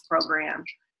conference program.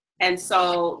 And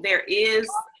so there is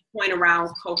a point around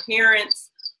coherence,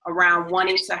 around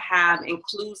wanting to have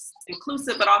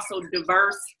inclusive but also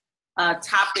diverse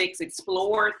topics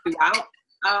explored throughout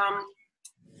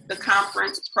the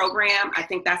conference program. I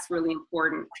think that's really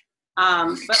important.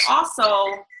 But also,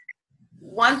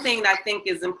 one thing that I think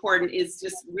is important is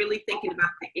just really thinking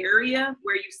about the area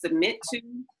where you submit to.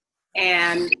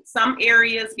 And some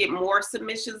areas get more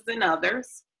submissions than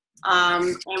others.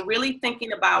 And really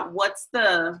thinking about what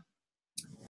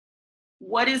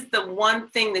is the one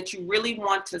thing that you really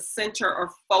want to center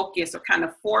or focus or kind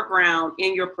of foreground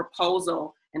in your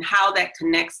proposal, and how that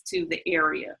connects to the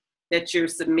area that you're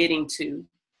submitting to.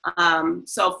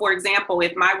 So for example,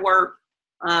 if my work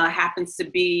happens to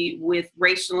be with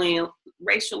racially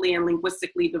and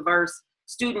linguistically diverse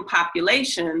student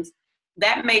populations,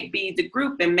 that may be the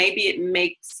group, and maybe it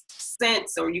makes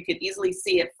sense, or you could easily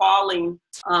see it falling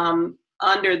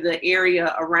under the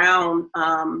area around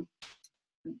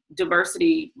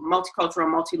diversity, multicultural,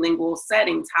 multilingual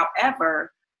settings.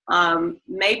 However,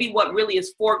 maybe what really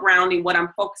is foregrounding what I'm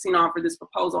focusing on for this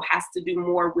proposal has to do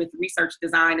more with research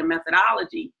design and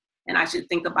methodology, and I should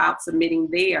think about submitting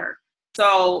there.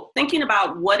 So thinking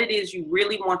about what it is you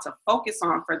really want to focus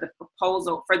on for the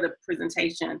proposal, for the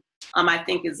presentation, I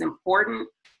think is important,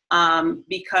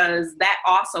 because that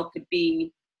also could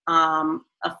be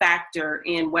a factor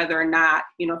in whether or not,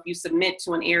 you know, if you submit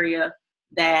to an area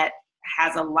that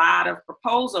has a lot of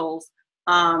proposals,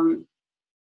 and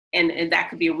that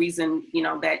could be a reason, you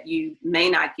know, that you may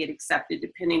not get accepted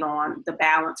depending on the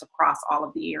balance across all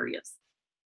of the areas.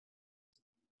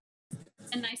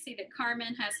 And I see that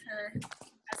Carmen has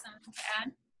something to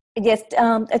add. Yes,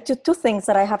 two things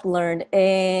that I have learned.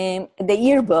 The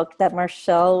yearbook that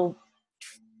Marshall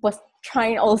was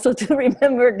trying also to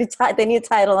remember the new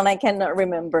title, and I cannot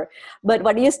remember. But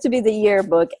what used to be the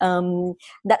yearbook,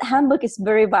 that handbook is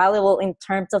very valuable in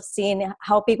terms of seeing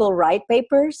how people write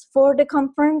papers for the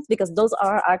conference, because those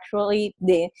are actually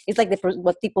it's like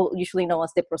what people usually know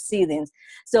as the proceedings.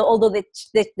 So although the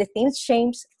things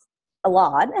change a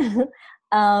lot,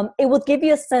 it would give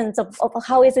you a sense of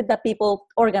how is it that people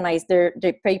organize their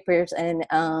papers and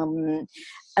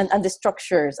the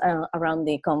structures around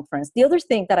the conference. The other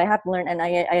thing that I have learned, and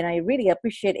I really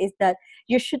appreciate, is that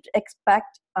you should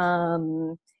expect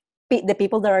the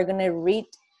people that are going to read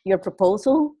your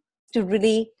proposal to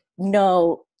really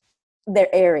know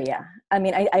their area. I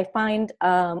mean, I find,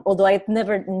 although I've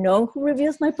never known who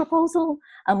reviews my proposal,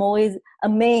 I'm always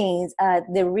amazed at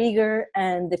the rigor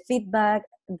and the feedback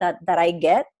that I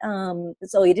get.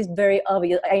 So it is very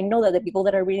obvious. I know that the people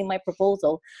that are reading my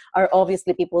proposal are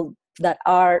obviously people that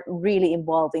are really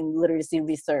involved in literacy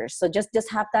research. So just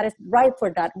have that right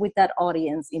for that, with that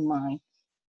audience in mind.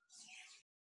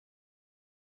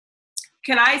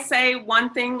 Can I say one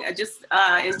thing, just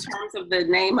in terms of the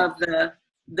name of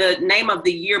the name of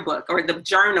the yearbook or the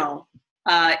journal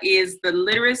is the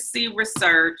Literacy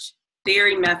Research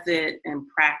Theory, Method, and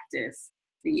Practice.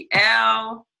 The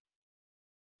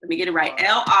let me get it right,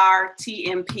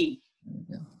 LRTMP,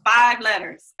 5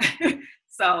 letters.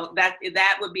 So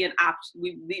that would be an option.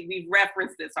 We've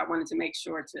referenced this, so I wanted to make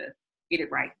sure to get it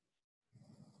right.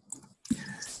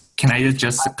 Can I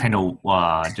just kind of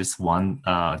just one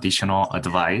additional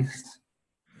advice?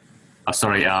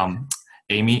 Sorry,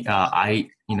 Amy. I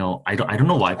don't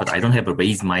know why, but I don't have a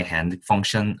raise my hand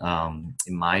function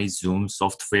in my Zoom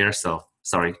software. So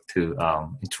sorry to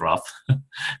interrupt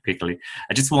quickly.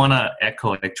 I just want to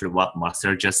echo actually what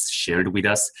Marcel just shared with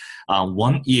us.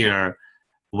 1 year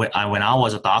when I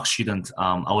was a doc student,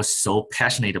 I was so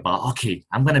passionate about, okay,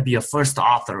 I'm going to be a first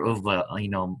author of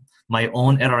my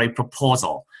own LRA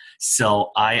proposal.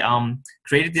 So I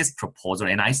created this proposal,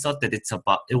 and I thought that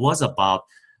it was about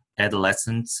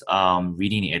adolescents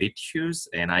reading attitudes,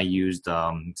 and I used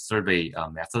survey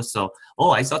methods. So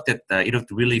I thought that it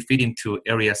would really fit into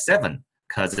area 7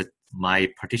 because my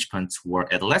participants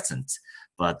were adolescents,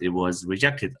 but it was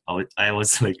rejected. I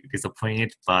was like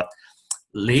disappointed. But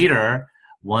later,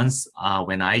 once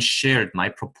when I shared my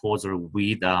proposal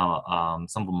with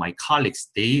some of my colleagues,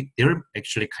 their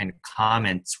actually kind of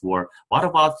comments were, what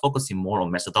about focusing more on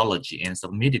methodology, and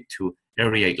submitted to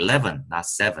area 11, not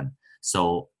 7.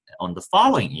 So on the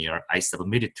following year, I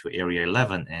submitted to area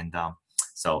 11, and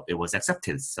so it was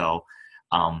accepted. So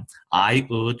I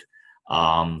would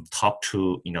talk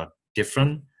to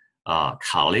different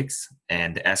colleagues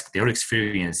and ask their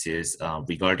experiences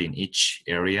regarding each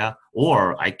area,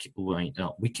 or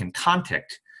we can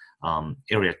contact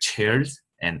area chairs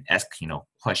and ask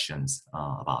questions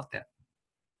about that.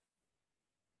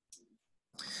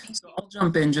 So I'll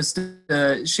jump in just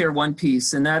to share one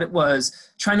piece, and that it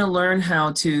was trying to learn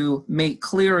how to make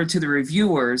clearer to the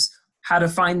reviewers how to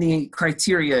find the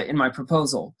criteria in my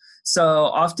proposal. So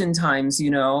oftentimes,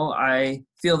 I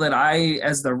feel that I,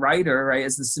 as the writer, right,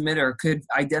 as the submitter, could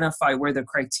identify where the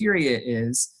criteria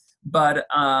is. But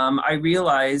I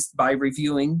realized by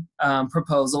reviewing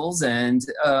proposals and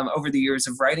over the years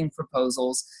of writing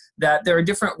proposals that there are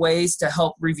different ways to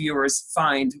help reviewers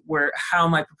find how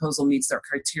my proposal meets their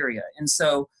criteria. And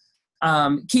so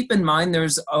keep in mind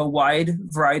there's a wide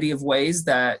variety of ways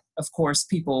that, of course,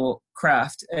 people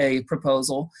craft a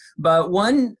proposal. But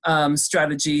one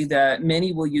strategy that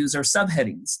many will use are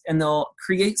subheadings, and they'll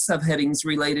create subheadings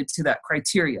related to that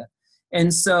criteria.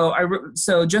 And so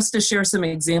just to share some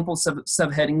examples of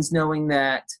subheadings, knowing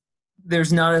that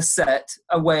there's not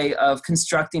a way of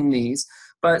constructing these,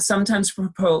 but sometimes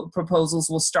proposals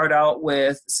will start out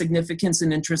with significance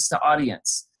and interest to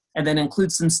audience, and then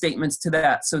include some statements to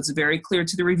that. So it's very clear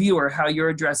to the reviewer how you're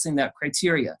addressing that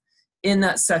criteria. in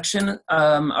that section,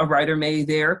 a writer may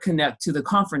there connect to the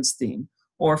conference theme.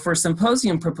 Or for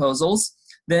symposium proposals,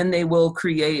 then they will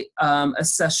create a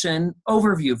session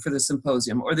overview for the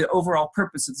symposium or the overall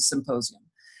purpose of the symposium.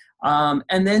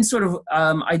 And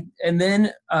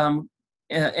then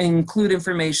include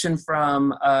information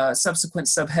from subsequent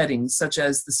subheadings, such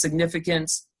as the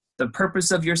significance, the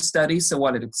purpose of your study, so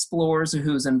what it explores or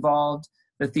who's involved,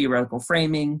 the theoretical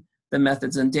framing, the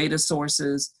methods and data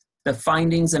sources, the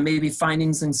findings and maybe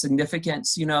findings and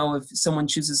significance, you know, if someone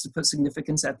chooses to put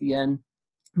significance at the end.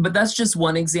 But that's just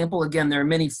one example. Again, there are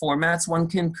many formats one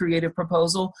can create a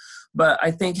proposal, but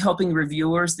I think helping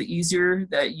reviewers, the easier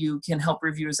that you can help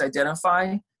reviewers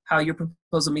identify how your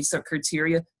proposal meets their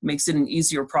criteria, makes it an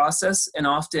easier process, and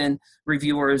often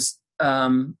reviewers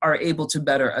are able to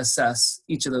better assess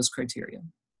each of those criteria.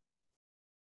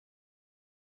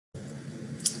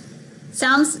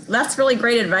 That's really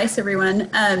great advice, everyone.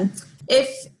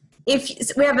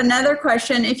 If we have another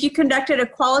question, if you conducted a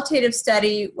qualitative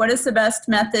study, what is the best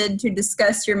method to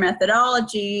discuss your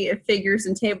methodology if figures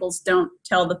and tables don't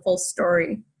tell the full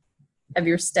story of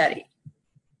your study?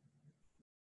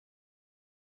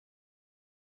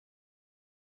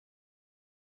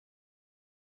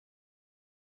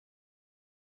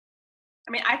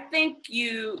 I mean, I think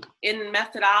in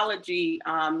methodology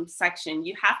section,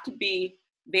 you have to be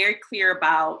very clear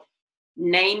about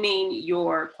naming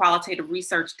your qualitative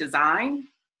research design.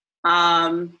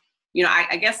 You know,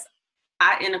 I guess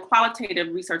in a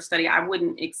qualitative research study, I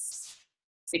wouldn't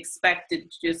expect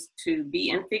it just to be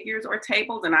in figures or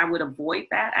tables, and I would avoid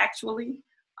that actually.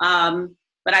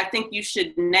 But I think you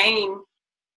should name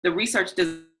the research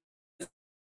design,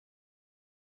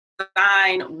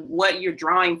 what you're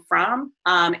drawing from,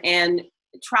 and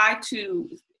try to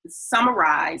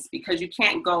summarize, because you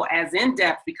can't go as in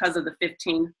depth because of the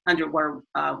 1,500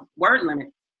 word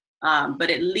limit,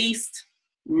 but at least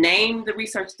name the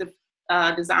research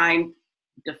design,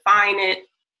 define it,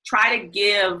 try to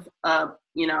give a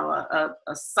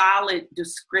solid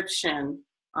description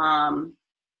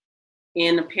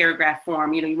in a paragraph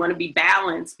form. You know, you want to be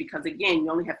balanced because again, you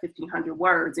only have 1,500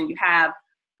 words and you have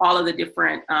all of the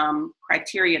different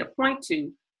criteria to point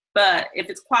to. But if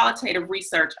it's qualitative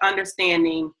research,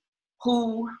 understanding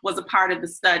who was a part of the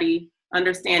study,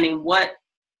 understanding what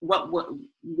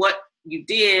you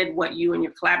did, what you and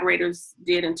your collaborators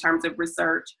did in terms of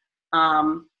research,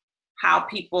 how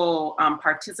people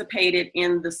participated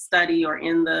in the study or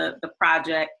in the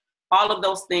project, all of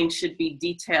those things should be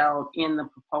detailed in the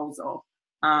proposal.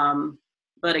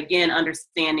 But again,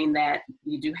 understanding that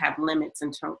you do have limits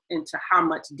into how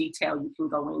much detail you can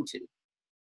go into.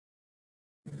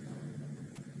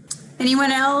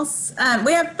 Anyone else?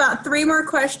 We have about 3 more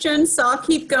questions, so I'll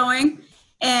keep going.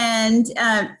 And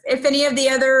if any of the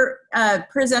other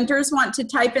presenters want to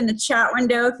type in the chat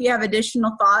window, if you have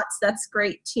additional thoughts, that's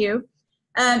great too.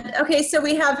 Okay, so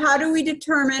we have, how do we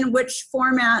determine which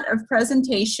format of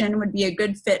presentation would be a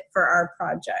good fit for our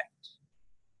project?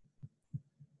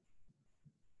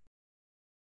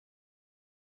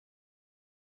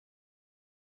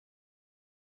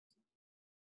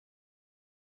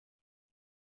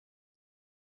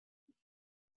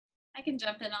 I can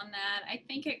jump in on that. I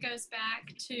think it goes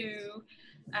back to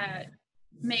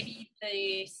maybe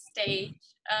the stage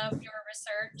of your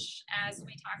research. As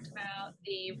we talked about,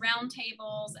 the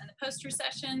roundtables and the poster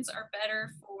sessions are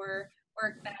better for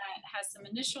work that has some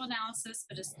initial analysis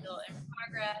but is still in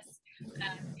progress.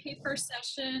 Paper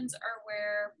sessions are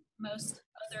where most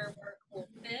other work will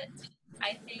fit.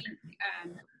 I think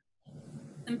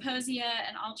symposia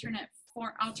and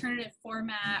alternative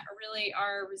format really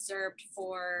are reserved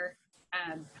for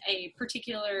a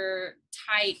particular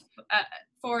type,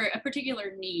 for a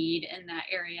particular need in that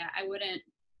area. I wouldn't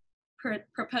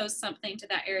propose something to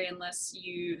that area unless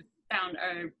you found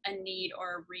a need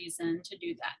or a reason to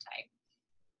do that type.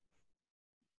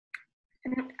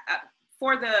 And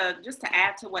just to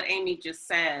add to what Amy just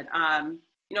said,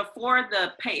 you know,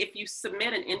 if you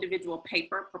submit an individual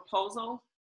paper proposal,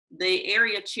 the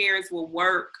area chairs will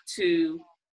work to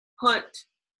put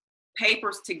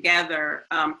papers together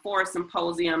for a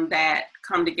symposium that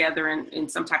come together in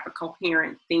some type of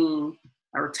coherent theme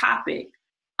or topic.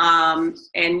 And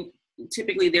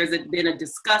typically there's been a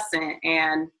discussant,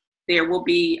 and there will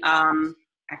be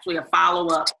actually a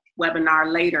follow-up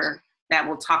webinar later that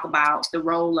will talk about the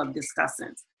role of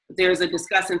discussants. There's a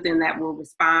discussant then that will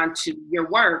respond to your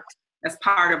work as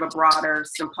part of a broader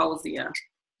symposia.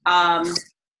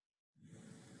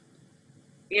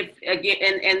 If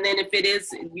it is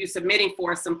you submitting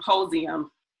for a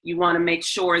symposium, you want to make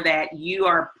sure that you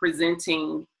are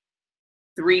presenting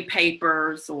 3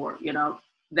 papers or, you know,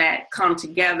 that come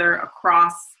together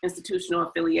across institutional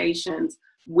affiliations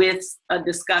with a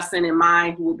discussant in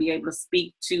mind who will be able to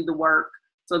speak to the work,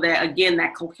 so that, again,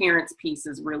 that coherence piece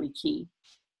is really key.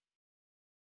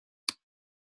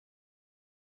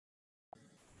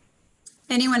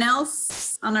 Anyone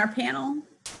else on our panel?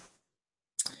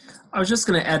 I was just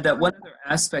going to add that one other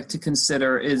aspect to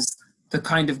consider is the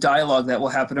kind of dialogue that will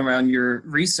happen around your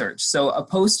research. So a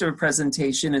poster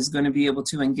presentation is going to be able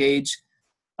to engage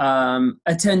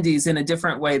attendees in a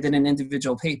different way than an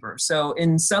individual paper. So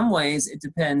in some ways, it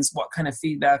depends what kind of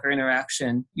feedback or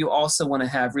interaction you also want to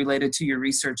have related to your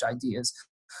research ideas.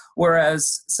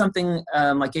 Whereas something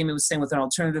like Amy was saying with an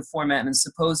alternative format and a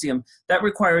symposium, that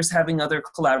requires having other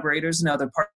collaborators and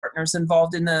other partners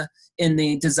involved in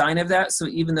the design of that. So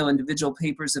even though individual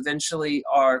papers eventually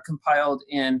are compiled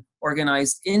and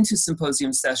organized into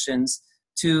symposium sessions,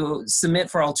 to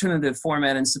submit for alternative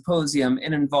format and symposium,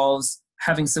 it involves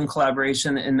having some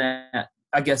collaboration in that,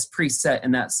 I guess, preset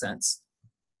in that sense.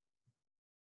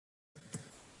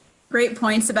 Great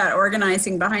points about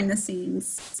organizing behind the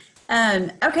scenes.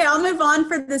 Okay, I'll move on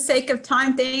for the sake of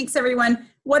time. Thanks, everyone.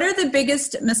 What are the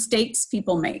biggest mistakes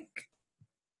people make?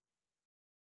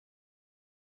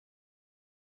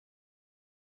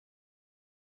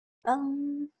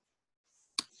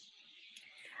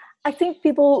 I think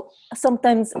people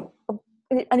sometimes,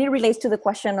 and it relates to the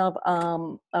question of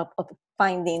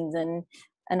findings and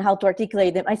how to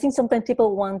articulate them. I think sometimes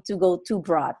people want to go too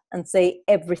broad and say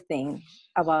everything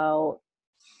about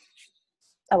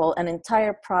an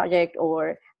entire project,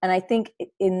 and I think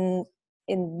in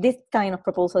this kind of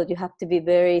proposal you have to be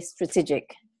very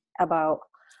strategic about,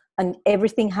 and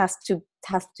everything has to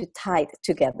tie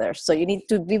together. So you need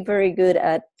to be very good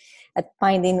at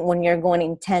finding when you're going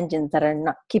in tangents that are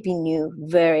not keeping you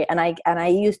very, and I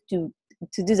used to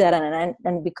do that,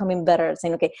 and becoming better at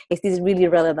saying, okay, is this really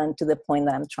relevant to the point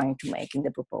that I'm trying to make in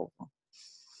the proposal?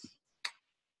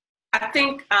 I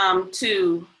think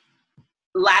too,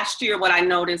 last year what I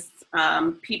noticed,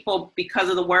 people, because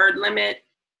of the word limit,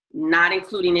 not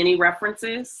including any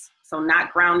references, so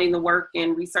not grounding the work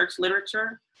in research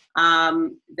literature,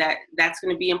 that's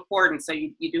going to be important. So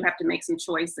you do have to make some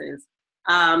choices.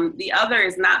 The other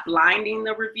is not blinding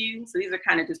the review. So these are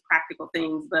kind of just practical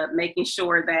things, but making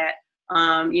sure that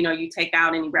you take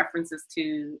out any references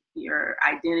to your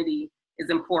identity is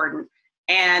important.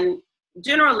 And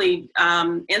generally,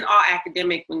 in all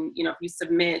academic, when if you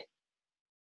submit,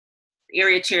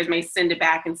 area chairs may send it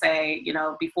back and say,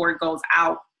 before it goes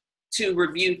out to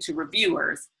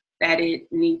reviewers, that it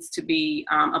needs to be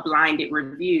a blinded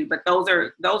review. But those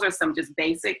are some just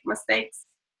basic mistakes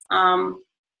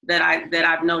that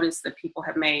I've noticed that people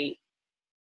have made.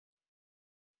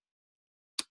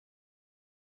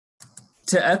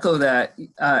 To echo that,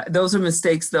 those are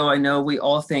mistakes, though, I know we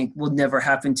all think will never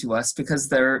happen to us because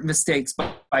they're mistakes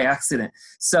by accident.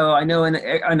 So I know in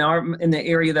the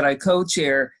area that I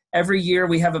co-chair, every year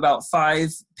we have about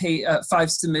five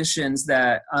submissions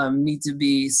that need to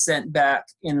be sent back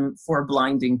in for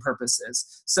blinding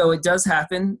purposes. So it does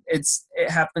happen. It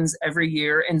happens every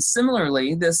year. And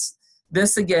similarly, this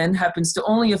again happens to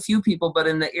only a few people, but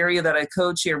in the area that I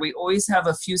co-chair, we always have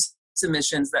a few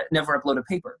submissions that never upload a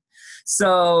paper.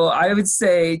 So I would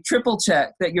say triple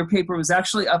check that your paper was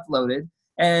actually uploaded,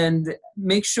 and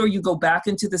make sure you go back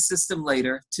into the system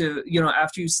later to,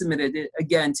 after you submitted it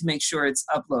again, to make sure it's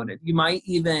uploaded. You might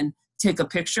even take a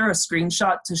picture, a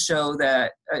screenshot, to show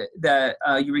that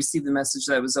you received the message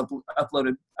that it was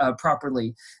uploaded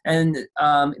properly. And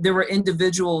there were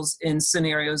individuals in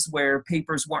scenarios where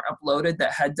papers weren't uploaded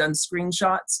that had done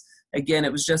screenshots. Again,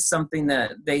 it was just something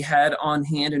that they had on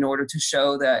hand in order to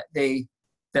show that they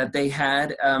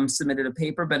had submitted a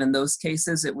paper, but in those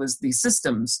cases, it was the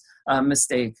system's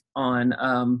mistake on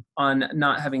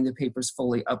not having the papers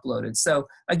fully uploaded. So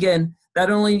again, that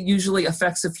only usually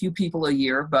affects a few people a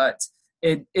year, but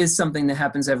it is something that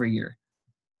happens every year.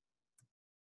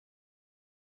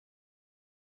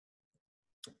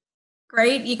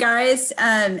 Great, you guys.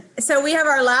 So we have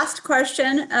our last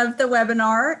question of the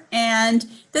webinar, and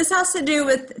this has to do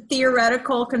with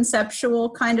theoretical, conceptual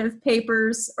kind of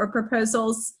papers or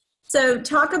proposals. So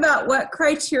talk about what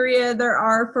criteria there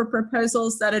are for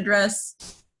proposals that address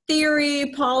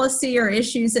theory, policy, or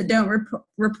issues that don't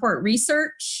report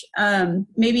research,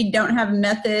 maybe don't have a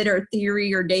method or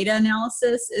theory or data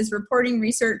analysis. Is reporting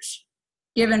research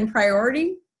given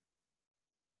priority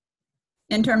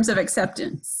in terms of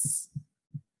acceptance?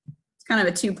 Kind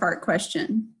of a two-part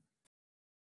question.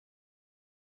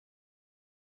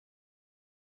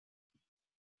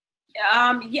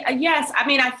 Yes, I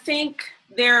mean, I think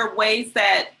there are ways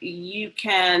that you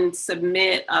can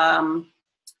submit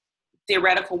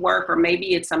theoretical work, or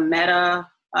maybe it's a meta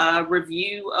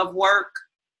review of work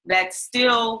that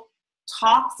still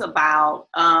talks about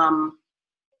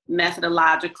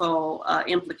methodological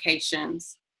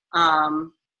implications.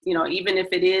 You know, even if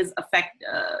it is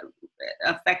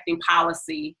affecting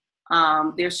policy,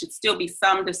 there should still be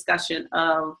some discussion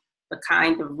of the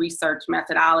kind of research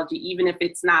methodology, even if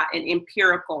it's not an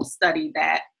empirical study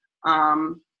that,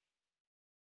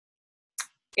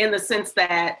 in the sense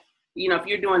that, you know, if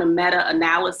you're doing a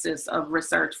meta-analysis of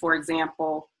research, for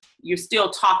example, you're still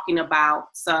talking about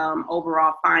some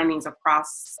overall findings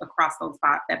across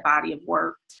that body of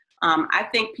work. I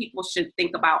think people should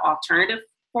think about alternative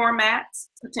formats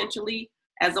potentially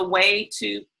as a way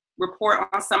to report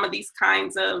on some of these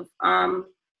kinds of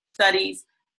studies.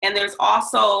 And there's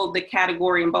also the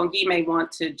category, and Bongi may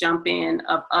want to jump in,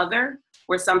 of other,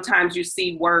 where sometimes you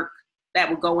see work that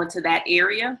will go into that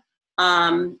area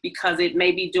because it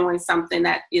may be doing something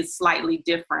that is slightly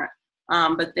different.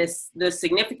 But the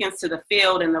significance to the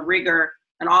field and the rigor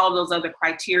and all of those other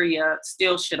criteria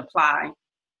still should apply.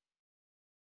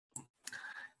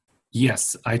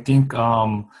 Yes, I think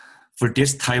for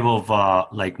this type of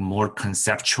like more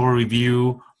conceptual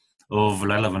review of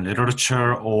relevant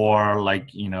literature or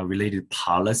like, you know, related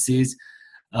policies,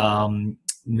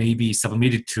 maybe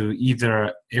submitted to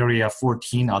either area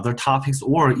 14 other topics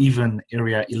or even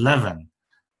area 11.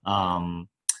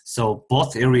 So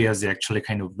both areas actually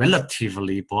kind of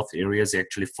relatively, both areas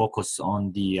actually focus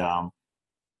on the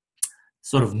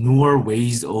sort of newer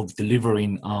ways of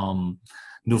delivering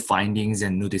new findings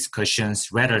and new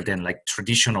discussions rather than like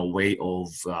traditional way of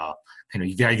kind of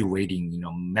evaluating, you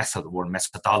know, method or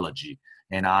methodology.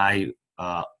 And I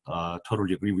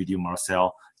totally agree with you,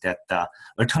 Marcel, that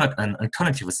an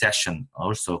alternative session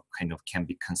also kind of can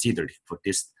be considered for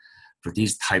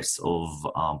these types of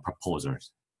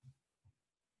proposals.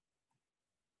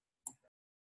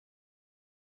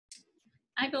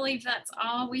 I believe that's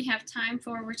all we have time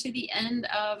for. We're to the end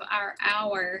of our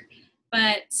hour,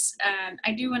 but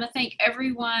I do want to thank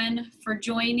everyone for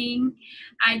joining.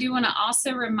 I do want to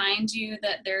also remind you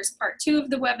that there's part 2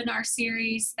 of the webinar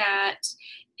series that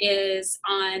is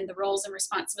on the roles and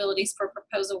responsibilities for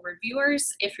proposal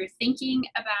reviewers. If you're thinking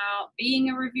about being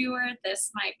a reviewer,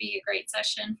 this might be a great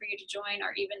session for you to join,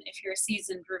 or even if you're a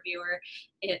seasoned reviewer,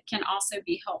 it can also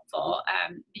be helpful.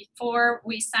 Before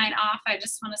we sign off, I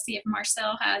just want to see if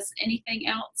Marcel has anything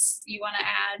else you want to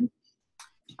add.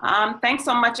 Thanks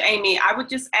so much, Amy. I would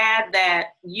just add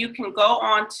that you can go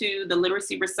on to the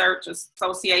Literacy Research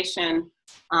Association.org,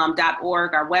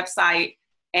 our website,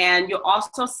 and you'll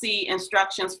also see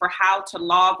instructions for how to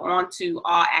log on to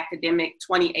All Academic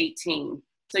 2018.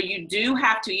 So you do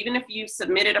have to, even if you've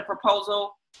submitted a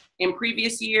proposal in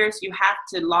previous years, you have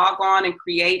to log on and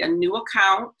create a new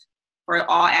account for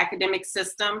All Academic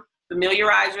system.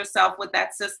 Familiarize yourself with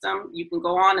that system. You can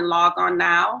go on and log on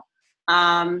now.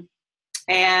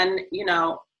 And, you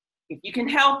know, if you can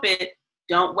help it,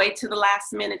 don't wait till the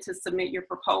last minute to submit your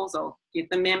proposal. Get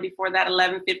them in before that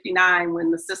 11:59 when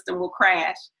the system will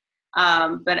crash.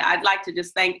 But I'd like to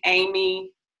just thank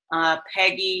Amy,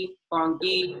 Peggy,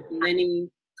 Bongi, Lenny,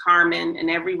 Carmen, and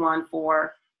everyone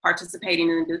for participating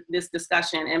in this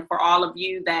discussion. And for all of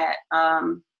you that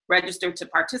registered to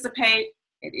participate,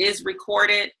 it is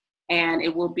recorded and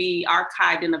it will be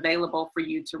archived and available for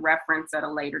you to reference at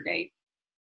a later date.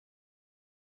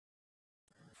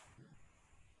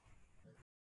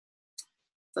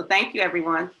 So thank you,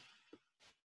 everyone.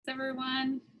 Thanks,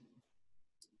 everyone.